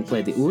sang and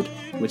played the oud,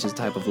 which is a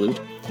type of lute,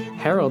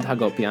 Harold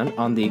Hagopian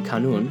on the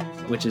kanun,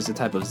 which is a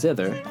type of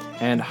zither,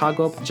 and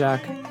Hagop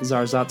Jack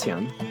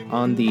Zarzatian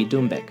on the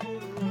dumbek,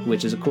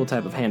 which is a cool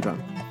type of hand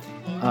drum.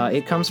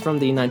 It comes from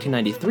the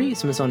 1993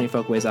 Smithsonian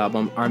Folkways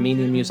album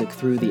Armenian Music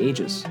Through the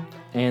Ages,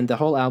 and the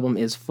whole album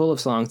is full of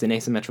songs in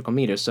asymmetrical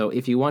meters, so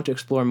if you want to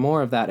explore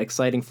more of that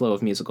exciting flow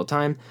of musical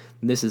time,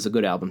 this is a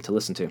good album to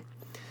listen to.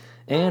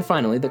 And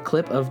finally, the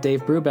clip of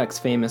Dave Brubeck's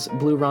famous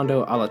Blue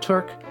Rondo a la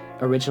Turk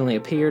originally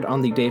appeared on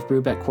the Dave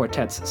Brubeck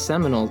Quartet's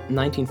seminal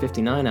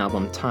 1959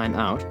 album Time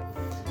Out,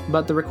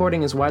 but the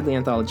recording is widely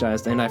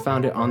anthologized, and I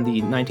found it on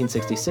the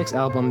 1966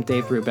 album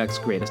Dave Brubeck's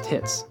Greatest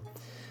Hits.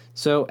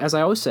 So, as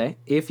I always say,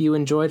 if you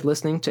enjoyed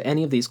listening to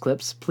any of these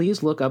clips,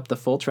 please look up the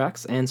full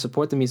tracks and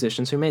support the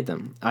musicians who made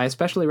them. I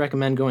especially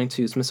recommend going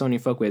to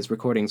Smithsonian Folkways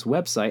Recordings'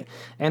 website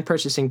and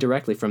purchasing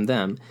directly from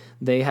them.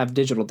 They have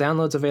digital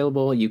downloads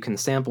available, you can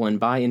sample and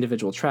buy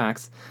individual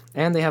tracks,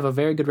 and they have a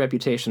very good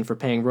reputation for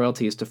paying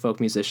royalties to folk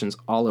musicians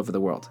all over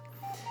the world.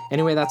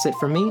 Anyway, that's it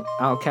from me.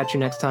 I'll catch you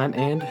next time,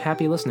 and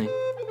happy listening.